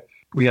 let's say.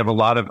 We have a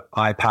lot of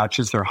eye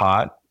patches. They're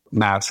hot.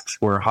 Masks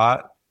were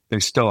hot.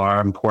 They still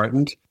are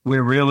important.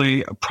 We're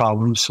really a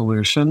problem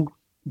solution.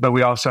 But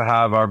we also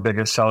have our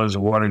biggest sellers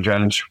of Water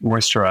Jen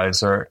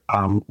moisturizer,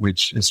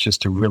 which is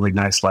just a really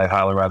nice light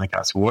hyaluronic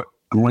acid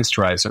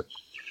moisturizer.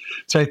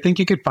 So I think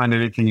you could find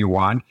anything you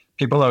want.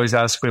 People always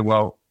ask me,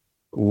 well,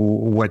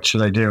 what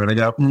should I do? And I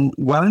go,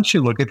 why don't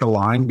you look at the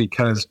line?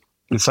 Because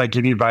it's like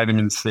you need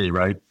vitamin C,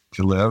 right,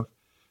 to live.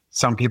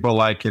 Some people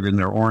like it in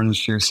their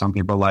orange juice. Some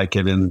people like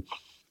it in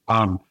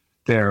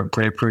their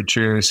grapefruit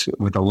juice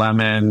with a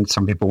lemon.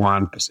 Some people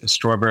want a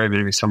strawberry.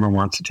 Maybe someone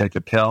wants to take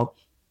a pill.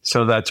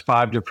 So that's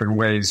 5 different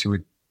ways you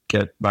would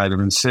get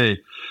vitamin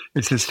C.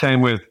 It's the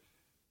same with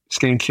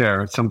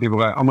skincare. Some people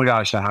go, oh my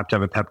gosh, I have to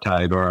have a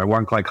peptide, or I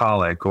want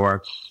glycolic,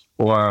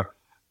 or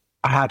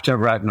I have to have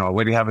retinol.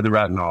 What do you have with the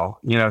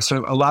retinol?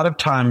 So a lot of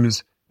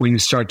times when you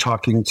start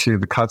talking to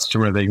the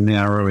customer, they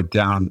narrow it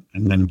down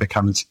and then it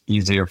becomes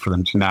easier for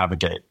them to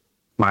navigate,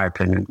 my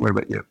opinion. What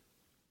about you?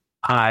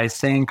 I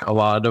think a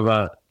lot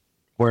of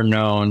we're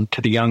known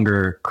to the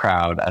younger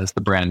crowd as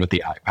the brand with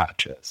the eye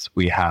patches.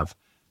 We have,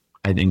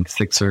 I think,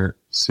 six or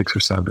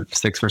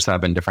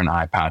seven different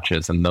eye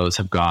patches, and those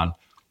have gone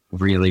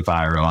really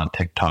viral on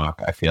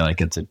TikTok. I feel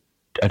like it's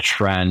a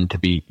trend to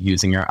be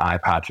using your eye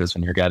patches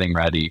when you're getting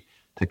ready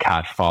to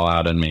catch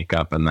fallout in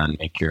makeup and then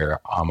make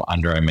your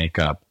under eye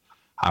makeup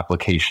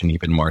application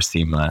even more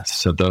seamless.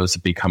 So those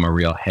have become a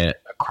real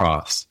hit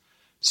across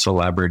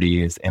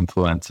celebrities,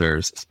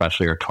 influencers,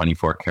 especially our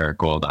 24 karat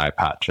gold eye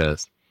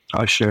patches.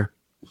 Oh, sure.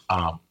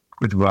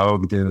 With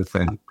Vogue, did a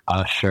thing.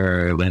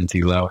 Sure.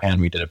 Lindsay Lohan,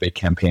 we did a big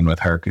campaign with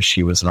her because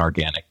she was an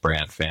organic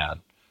brand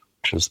fan,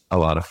 which was a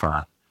lot of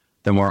fun.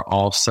 Then we're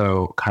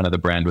also kind of the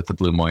brand with the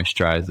blue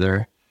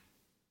moisturizer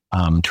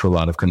to a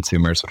lot of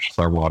consumers, which is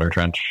our water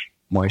drench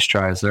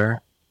moisturizer.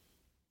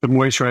 The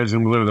moisturizer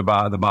in blue,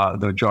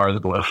 the jar is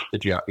blue.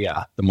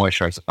 The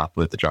moisturizer is not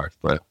blue, the jar is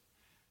blue.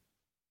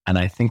 And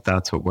I think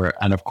that's what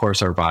and of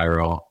course our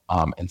viral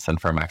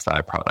Instant Firm X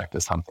eye product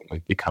is something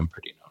we've become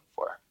pretty known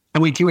for.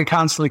 And we're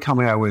constantly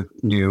coming out with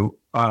new.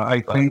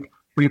 I think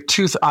we have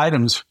 2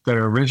 items that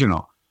are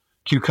original: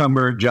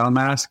 cucumber gel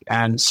mask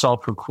and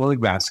sulfur cooling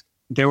mask.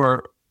 They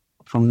were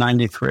from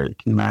 '93. Can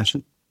you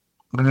imagine?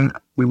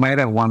 We might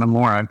have one or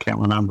more. I can't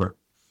remember.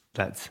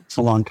 It's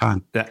a long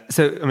time.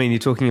 So, I mean, you're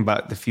talking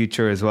about the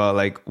future as well.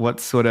 Like,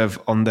 what's sort of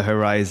on the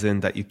horizon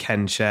that you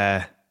can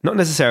share? Not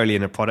necessarily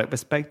in a product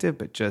perspective,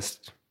 but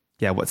just,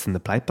 what's in the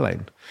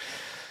pipeline?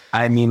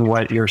 I mean,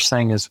 what you're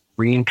saying is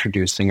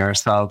reintroducing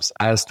ourselves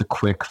as the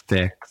quick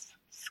fix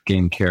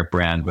skincare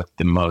brand with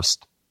the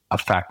most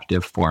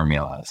effective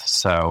formulas.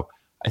 So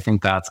I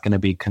think that's going to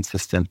be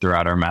consistent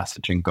throughout our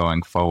messaging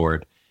going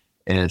forward,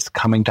 is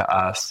coming to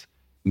us,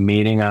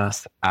 meeting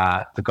us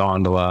at the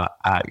gondola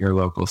at your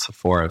local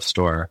Sephora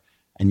store,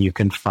 and you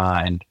can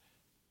find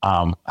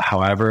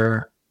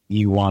however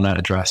you want to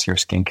address your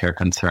skincare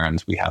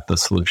concerns. We have the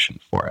solution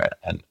for it,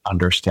 and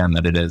understand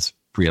that it is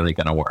really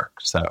going to work.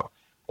 So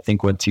I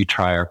think once you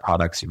try our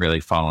products, you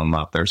really fall in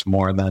love. There's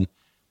more than,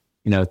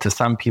 to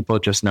some people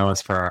just know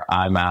us for our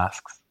eye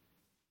masks,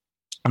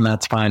 and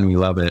that's fine. We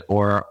love it.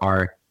 Or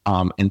our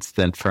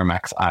Instant Firm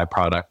X eye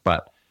product,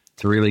 but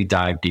to really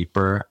dive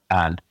deeper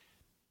and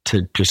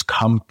to just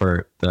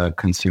comfort the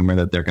consumer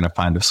that they're going to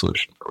find a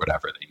solution for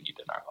whatever they need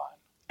in our line.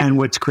 And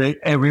what's great,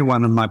 every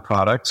one of my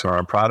products or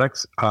our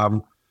products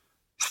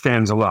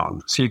stands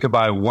alone. So you could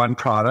buy one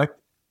product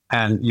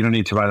and you don't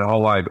need to buy the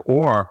whole line,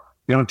 or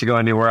you don't have to go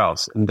anywhere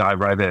else and dive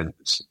right in.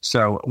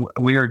 So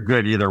we are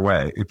good either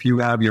way. If you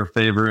have your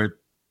favorite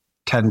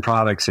 10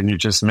 products and you're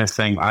just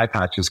missing eye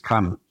patches,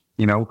 come,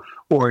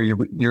 or you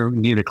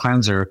need a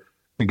cleanser,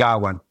 we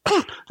got one.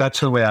 That's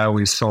the way I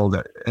always sold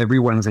it.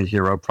 Everyone's a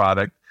hero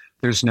product.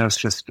 There's no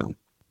system.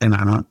 And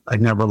I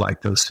never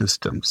liked those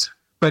systems.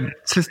 But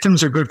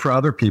systems are good for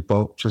other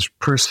people. Just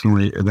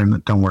personally, they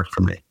don't work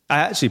for me. I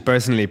actually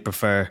personally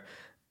prefer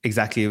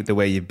exactly the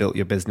way you built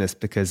your business,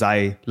 because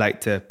I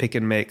like to pick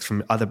and mix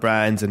from other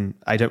brands, and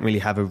I don't really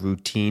have a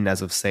routine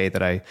as of say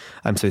that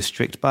I'm so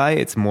strict by.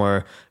 It's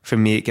more, for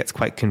me, it gets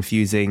quite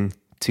confusing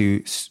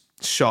to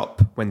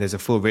shop when there's a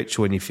full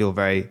ritual and you feel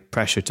very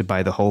pressured to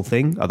buy the whole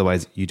thing.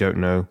 Otherwise, you don't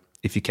know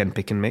if you can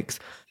pick and mix.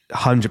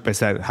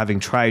 100%,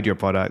 having tried your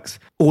products,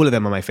 all of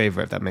them are my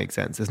favorite, if that makes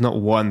sense. There's not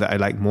one that I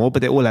like more,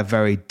 but they all have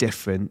very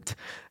different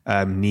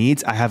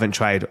needs. I haven't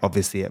tried,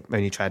 obviously, I've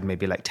only tried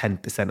maybe like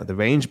 10% of the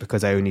range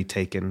because I only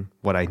taken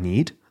what I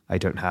need. I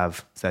don't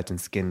have certain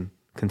skin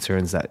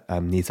concerns that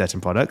need certain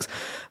products.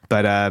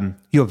 But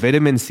your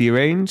vitamin C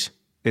range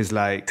is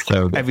like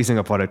every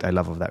single product I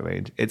love of that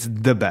range. It's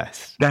the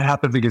best. That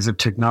happened because of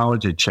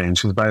technology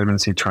change, because vitamin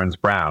C turns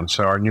brown.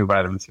 So our new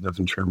vitamin C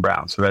doesn't turn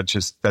brown. So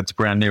that's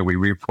brand new. We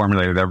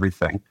reformulated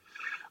everything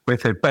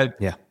with it. But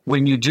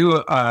when you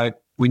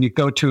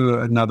go to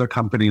another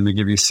company and they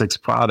give you 6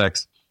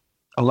 products,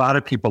 a lot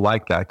of people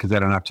like that because they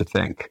don't have to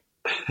think.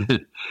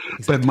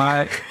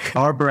 But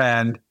our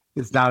brand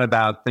is not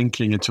about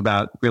thinking. It's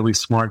about really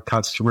smart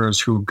customers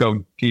who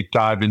go deep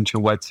dive into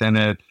what's in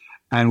it.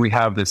 And we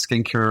have the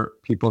skincare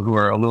people who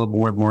are a little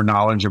more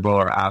knowledgeable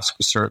or ask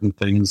for certain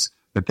things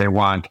that they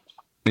want.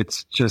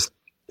 It's just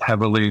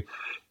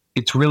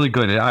it's really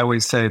good. I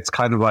always say it's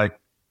kind of like,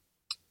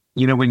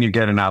 when you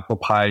get an apple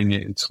pie and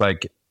it's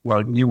like,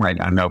 well, you might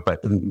not know,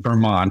 but in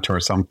Vermont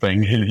or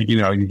something,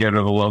 you get to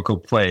the local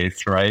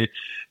place, right?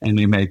 And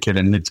you make it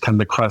and it's kind of,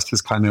 the crust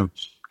is kind of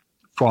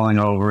falling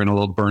over and a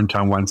little burnt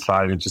on one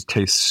side. It just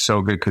tastes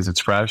so good because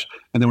it's fresh.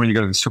 And then when you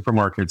go to the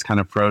supermarket, it's kind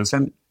of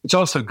frozen. It's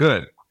also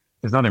good.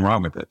 There's nothing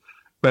wrong with it.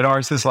 But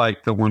ours is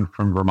like the one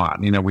from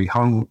Vermont. We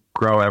home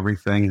grow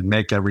everything and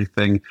make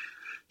everything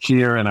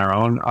here in our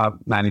own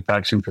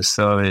manufacturing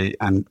facility.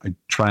 And I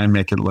try and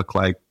make it look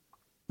like,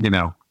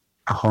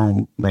 a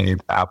homemade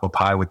apple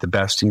pie with the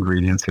best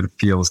ingredients, and it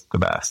feels the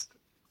best.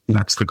 And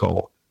that's the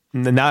goal.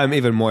 Now I'm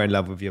even more in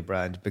love with your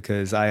brand,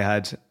 because I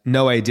had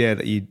no idea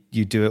that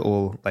you do it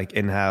all like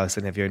in-house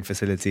and have your own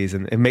facilities.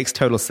 And it makes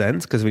total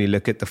sense, because when you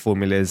look at the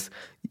formulas,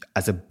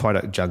 as a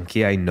product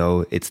junkie, I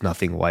know it's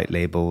nothing white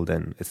labeled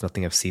and it's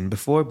nothing I've seen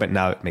before, but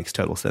now it makes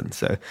total sense.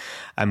 So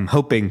I'm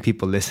hoping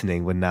people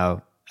listening will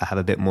now have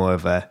a bit more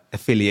of a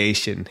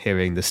affiliation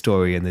hearing the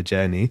story and the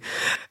journey.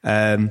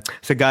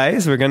 So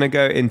guys, we're going to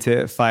go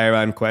into fire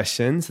round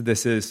questions.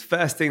 This is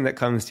first thing that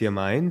comes to your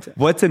mind.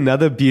 What's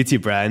another beauty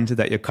brand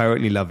that you're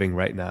currently loving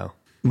right now?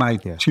 My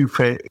 2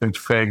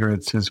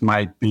 favorites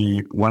might be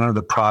one of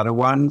the Prada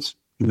ones,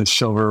 the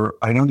silver.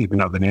 I don't even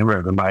know the name of it.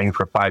 I've been buying it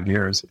for 5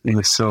 years. In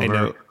the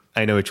silver.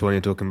 I know which one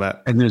you're talking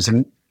about. And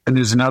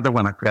there's another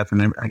one. I forgot the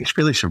name. I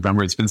really should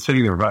remember. It's been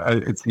sitting there.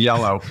 It's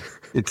yellow.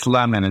 It's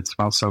lemon. It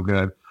smells so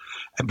good.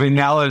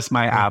 Vanilla is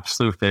my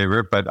absolute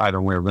favorite, but I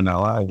don't wear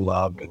vanilla. I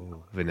love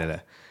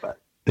vanilla. But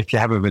if you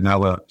have a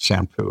vanilla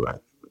shampoo,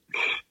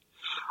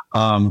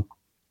 and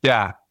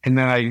then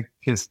I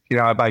just,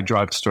 I buy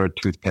drugstore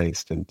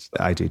toothpaste, and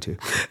I do too.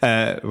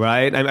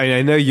 Right?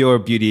 I know you're a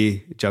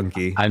beauty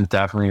junkie. I'm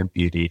definitely a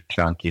beauty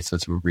junkie, so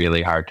it's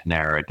really hard to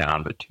narrow it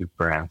down. But 2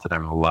 brands that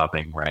I'm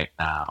loving right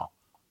now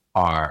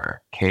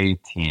are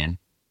K18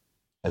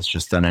 has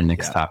just done an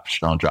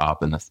exceptional job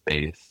in the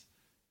space.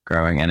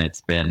 Growing, and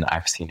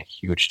I've seen a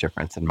huge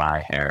difference in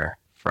my hair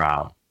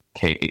from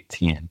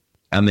K18,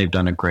 and they've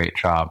done a great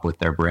job with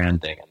their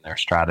branding and their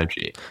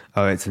strategy.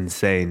 Oh, it's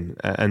insane.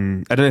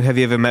 And I don't know, have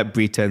you ever met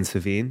Brita and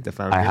Savine, the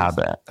founders? I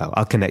haven't. Oh,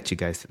 I'll connect you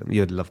guys to them.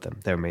 You'd love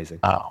them. They're amazing.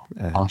 Oh,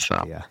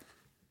 awesome. Yeah,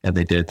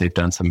 they did. They've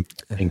done some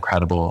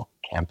incredible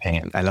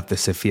campaigns. I love the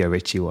Sophia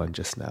Richie one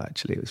just now,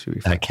 actually. It was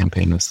really fun. That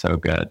campaign was so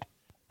good.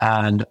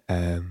 And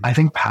I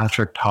think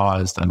Patrick Ta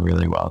has done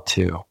really well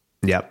too.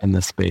 In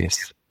the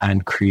space.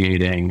 And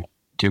doing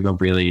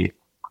the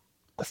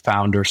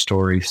founder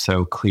story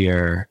so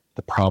clear,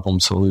 the problem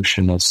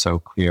solution is so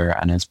clear,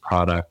 and his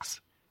products,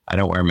 I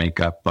don't wear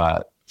makeup,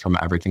 but from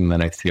everything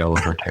that I see all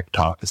over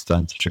TikTok, has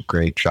done such a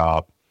great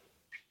job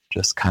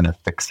just kind of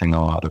fixing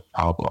a lot of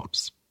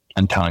problems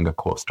and telling a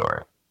cool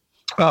story.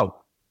 Oh,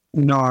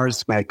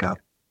 NARS makeup.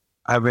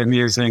 I've been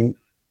using,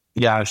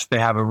 they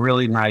have a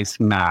really nice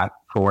matte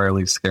for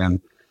oily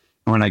skin.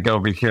 When I go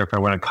over here, if I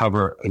want to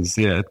cover a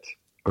zit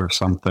or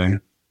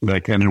something,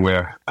 like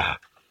anywhere,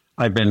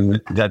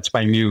 that's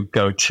my new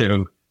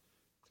go-to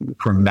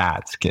for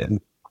matte skin.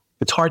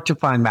 It's hard to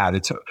find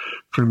matte.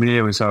 For me,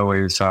 it was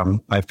always,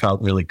 I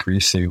felt really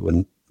greasy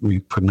when we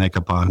put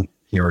makeup on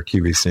here or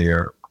QVC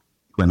or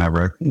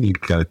whenever. You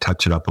got to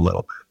touch it up a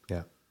little bit.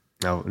 Yeah.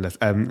 Now,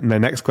 the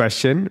next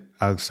question,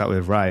 I'll start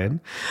with Ryan.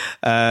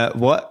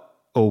 What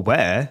or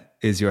where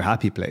is your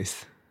happy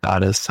place?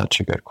 That is such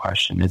a good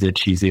question. Is it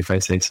cheesy if I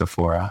say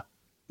Sephora?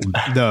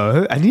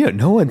 No, and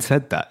no one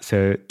said that,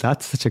 so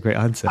that's such a great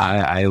answer.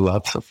 I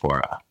love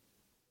Sephora.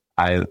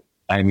 I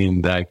I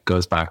mean, that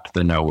goes back to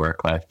the no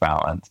work-life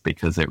balance,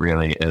 because it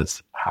really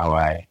is how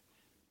I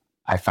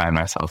find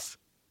myself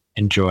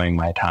enjoying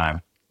my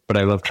time. But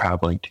I love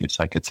traveling too,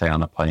 so I could say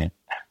on a plane.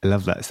 I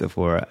love that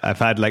Sephora. I've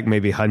had like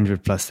maybe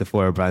 100 plus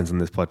Sephora brands on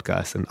this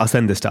podcast, and I'll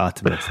send this to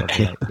Artemis. I'll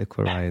be like, look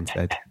what Ryan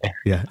said.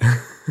 Yeah.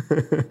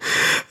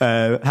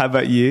 How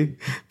about you,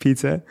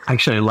 Peter?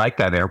 Actually, I like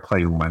that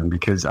airplane one,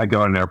 because I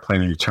go on an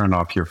airplane and you turn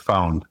off your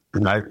phone.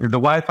 And the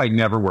Wi-Fi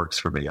never works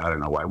for me. I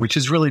don't know why, which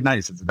is really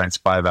nice. It's a nice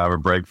 5-hour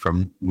break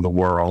from the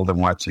world and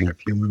watching a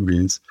few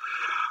movies.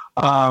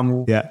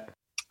 Yeah.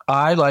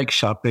 I like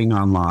shopping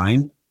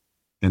online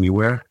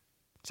anywhere,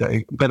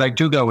 but I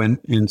do go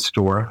in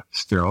store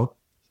still.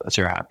 That's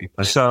your happy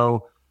place.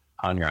 So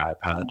on your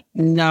iPad?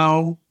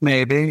 No,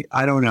 maybe.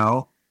 I don't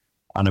know.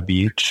 On a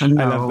beach?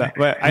 No. I love that.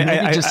 Well,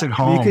 I just at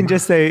home. You can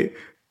just say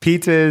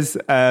Peter's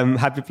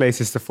happy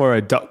place is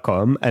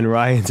Sephora.com and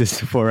Ryan's is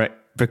Sephora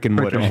brick and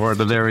mortar.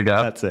 There we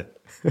go. That's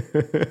it.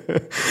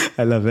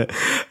 I love it.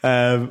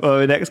 Well,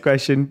 the next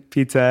question,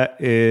 Peter,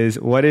 is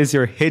what is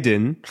your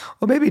hidden,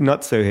 or maybe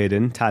not so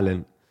hidden,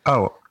 talent?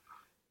 Oh,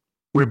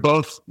 we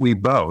both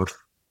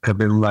have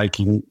been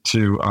liking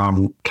to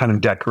kind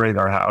of decorate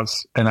our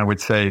house. And I would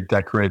say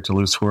decorate, a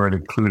loose word,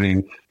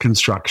 including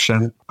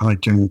construction. I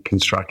like doing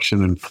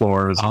construction and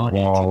floors,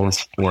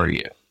 walls. For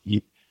you.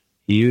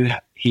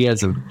 He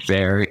has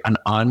an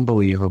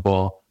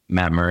unbelievable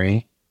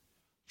memory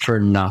for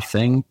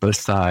nothing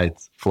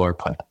besides floor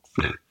plans.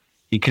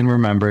 He can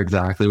remember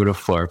exactly what a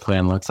floor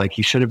plan looks like.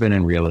 He should have been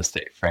in real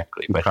estate,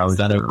 frankly, but he's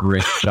done a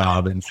great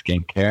job in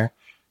skincare.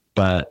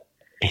 But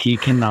he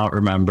cannot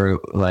remember,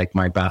 like,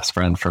 my best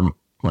friend from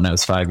when I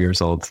was 5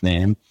 years old's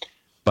name,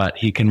 but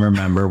he can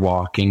remember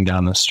walking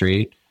down the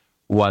street,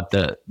 what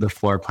the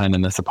floor plan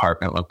in this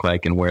apartment looked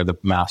like and where the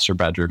master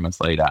bedroom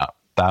was laid out.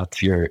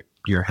 That's your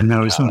I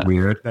know, isn't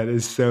weird? That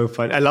is so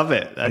fun. I love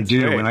it. That's I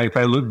do. Great. If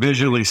I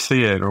visually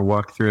see it or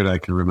walk through it, I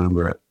can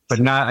remember it.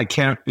 But I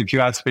can't, if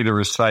you ask me to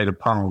recite a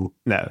poem.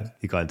 No,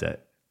 you can't do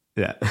it.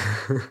 Yeah.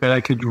 But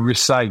I could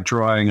recite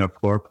drawing a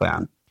floor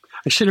plan.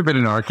 I should have been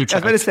an architect. I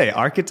was going to say,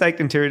 architect,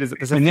 interior design.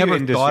 I never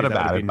thought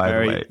about it, by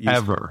the way,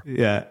 ever.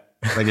 Yeah.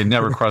 Like it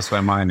never crossed my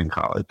mind in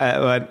college.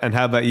 And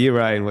how about you,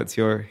 Ryan? What's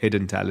your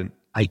hidden talent?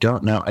 I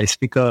don't know. I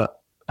speak a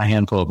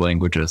handful of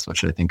languages,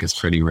 which I think is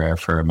pretty rare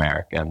for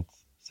Americans.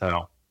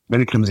 So then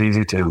it comes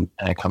easy too.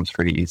 And it comes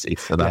pretty easy.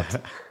 So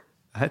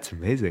that's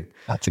amazing.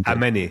 How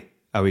many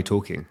are we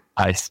talking?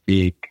 I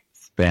speak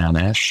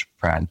Spanish,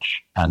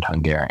 French, and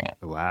Hungarian.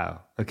 Wow.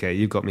 Okay,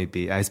 you got me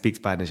beat. I speak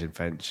Spanish and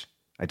French.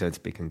 I don't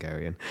speak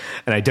Hungarian.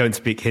 And I don't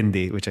speak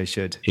Hindi, which I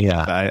should.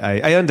 Yeah. But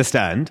I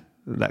understand.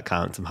 That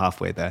counts. I'm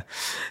halfway there.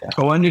 Yeah.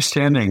 So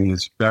understanding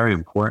is very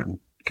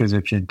important, because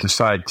if you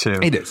decide to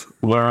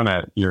learn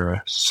it,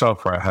 you're so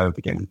far ahead of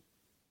the game.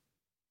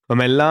 Well,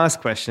 my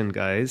last question,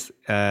 guys,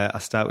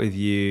 I'll start with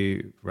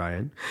you,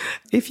 Ryan.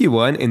 If you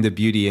weren't in the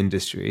beauty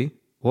industry,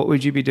 what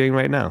would you be doing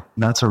right now?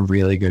 That's a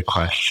really good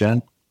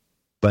question.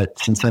 But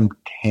since I'm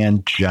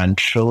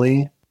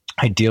tangentially,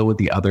 I deal with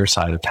the other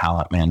side of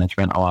talent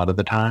management a lot of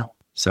the time.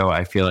 So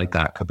I feel like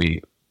that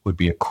would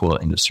be a cool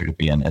industry to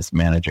be in, is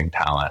managing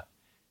talent.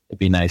 It'd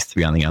be nice to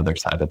be on the other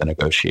side of the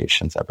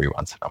negotiations every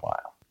once in a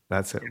while.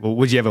 That's it. Well,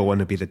 would you ever want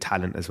to be the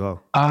talent as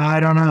well? I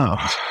don't know.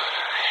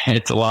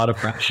 It's a lot of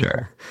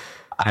pressure.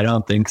 I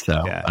don't think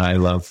so. Yeah. I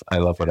love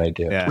what I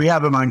do. Yeah. We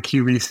have him on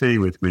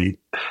QVC with me.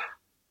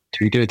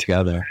 We do it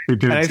together.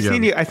 I've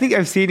seen you. I think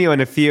I've seen you on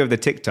a few of the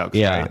TikToks.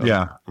 Yeah,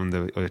 right? On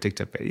the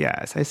TikTok page.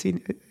 Yes, I've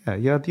seen. Yeah,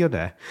 you're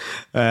there.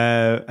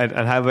 And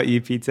how about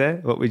you, Peter?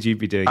 What would you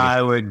be doing?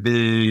 I would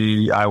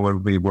be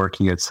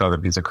working at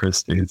Sotheby's or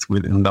Christie's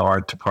within the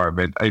art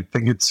department. I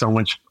think it's so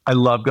much. I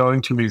love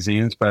going to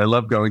museums, but I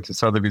love going to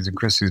Sotheby's and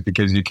Christie's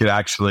because you could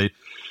actually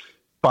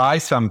buy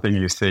something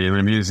you see in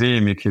a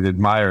museum. You can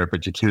admire it,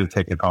 but you can't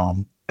take it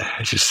home.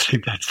 I just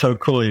think that's so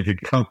cool. You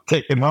could come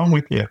take it home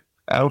with you.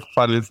 How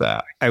fun is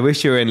that? I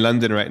wish you were in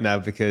London right now,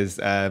 because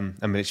I'm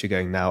literally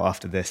going now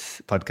after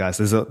this podcast.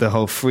 There's the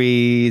whole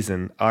frieze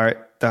and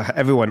art.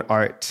 Everyone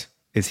art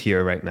is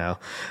here right now.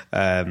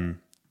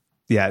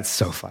 Yeah, it's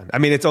so fun. I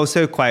mean, it's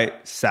also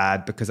quite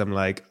sad because I'm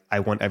like, I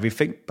want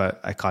everything,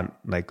 but I can't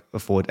like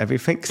afford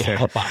everything.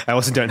 So I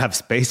also don't have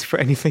space for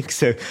anything.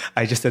 So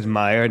I just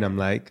admire, and I'm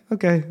like,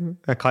 okay,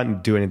 I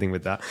can't do anything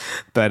with that.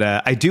 But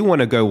I do want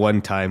to go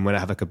one time when I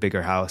have like a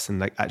bigger house and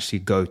like actually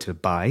go to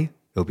buy.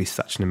 It'll be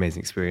such an amazing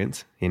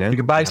experience, you know? You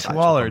could buy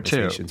smaller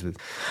too.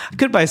 I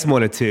could buy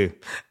smaller too.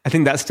 I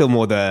think that's still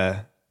more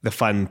the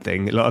fun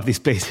thing. A lot of these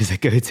places I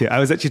go to. I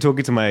was actually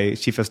talking to my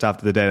chief of staff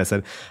the other day, and I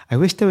said, I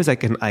wish there was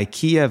like an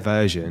IKEA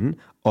version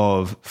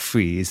of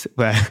frieze,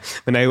 where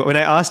when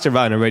I asked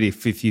around already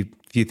for a few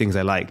things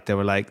I liked, they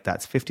were like,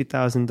 that's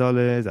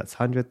 $50,000, that's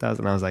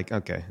 $100,000. I was like,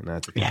 okay, no,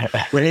 that's okay.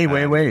 Yeah.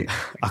 Wait.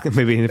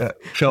 Maybe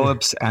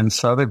Phillips and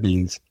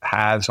Sotheby's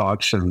has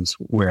auctions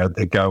where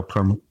they go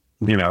from,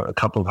 you know, a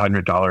couple of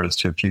 $100s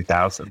to a few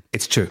thousand.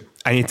 It's true.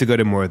 I need to go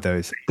to more of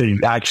those. They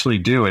actually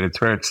do it. It's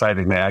very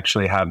exciting. They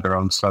actually have their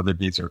own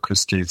Sotheby's or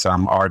Christie's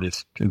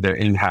artists, their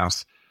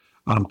in-house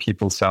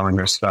people selling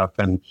their stuff,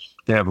 and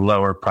they have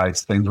lower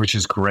price things, which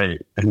is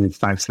great. And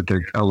it's nice that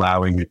they're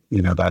allowing,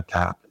 that to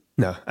happen.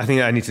 No, I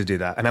think I need to do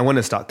that. And I want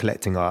to start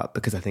collecting art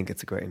because I think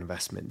it's a great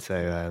investment.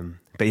 So,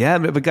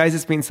 but guys,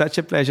 it's been such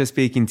a pleasure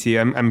speaking to you.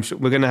 I'm sure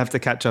we're going to have to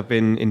catch up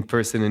in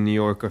person in New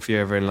York, or if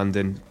you're ever in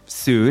London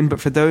soon.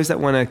 But for those that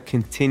want to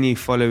continue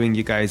following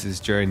you guys'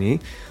 journey,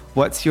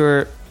 what's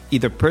your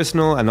either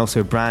personal and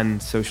also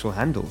brand social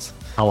handles?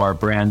 Our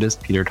brand is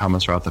Peter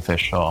Thomas Roth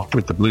Official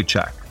With the blue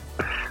check.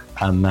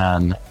 And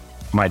then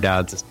my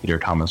dad's is Peter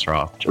Thomas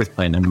Roth, just with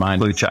plain in mind.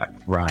 Blue check.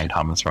 Ryan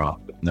Thomas Roth,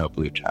 no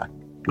blue check.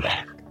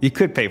 You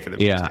could pay for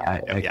the Yeah,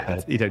 I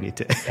could. You don't need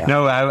to. Yeah.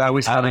 No,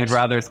 I'd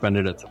rather spend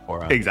it at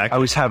Sephora. Exactly. I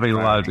was having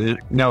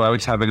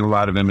a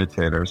lot of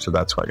imitators, so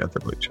that's why I got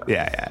the blue check.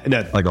 Yeah.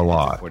 No, Like a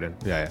lot. important.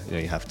 Yeah,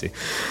 you have to.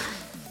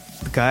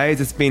 Guys,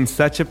 it's been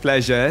such a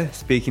pleasure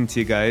speaking to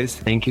you guys.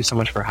 Thank you so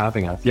much for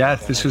having us.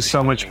 Yes, this was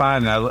so much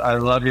fun. I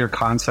love your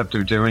concept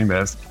of doing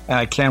this. And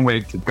I can't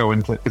wait to go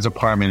into his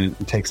apartment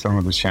and take some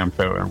of the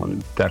shampoo. I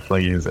want to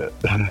definitely use it.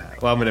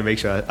 Well, I'm going to make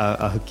sure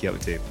I'll hook you up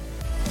too.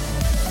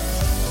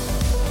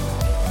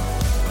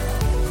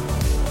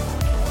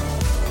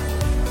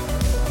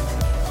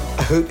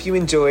 I hope you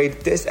enjoyed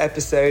this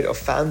episode of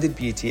Founded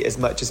Beauty as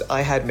much as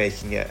I had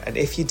making it. And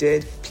if you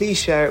did, please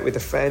share it with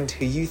a friend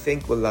who you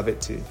think will love it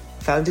too.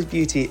 Founded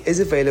Beauty is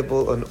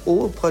available on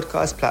all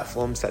podcast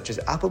platforms such as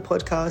Apple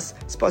Podcasts,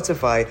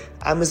 Spotify,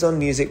 Amazon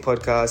Music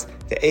Podcasts,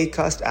 the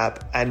Acast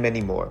app, and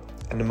many more.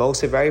 And I'm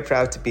also very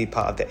proud to be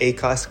part of the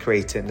Acast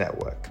Creator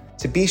Network.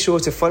 So be sure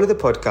to follow the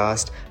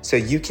podcast so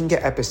you can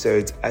get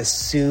episodes as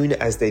soon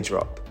as they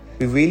drop.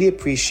 We really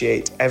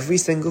appreciate every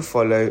single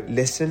follow,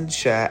 listen,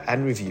 share,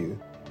 and review.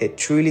 It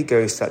truly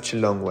goes such a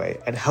long way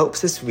and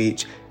helps us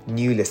reach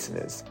new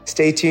listeners.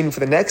 Stay tuned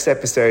for the next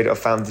episode of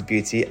Founded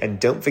Beauty,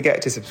 and don't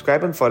forget to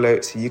subscribe and follow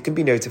so you can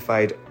be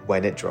notified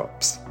when it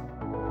drops.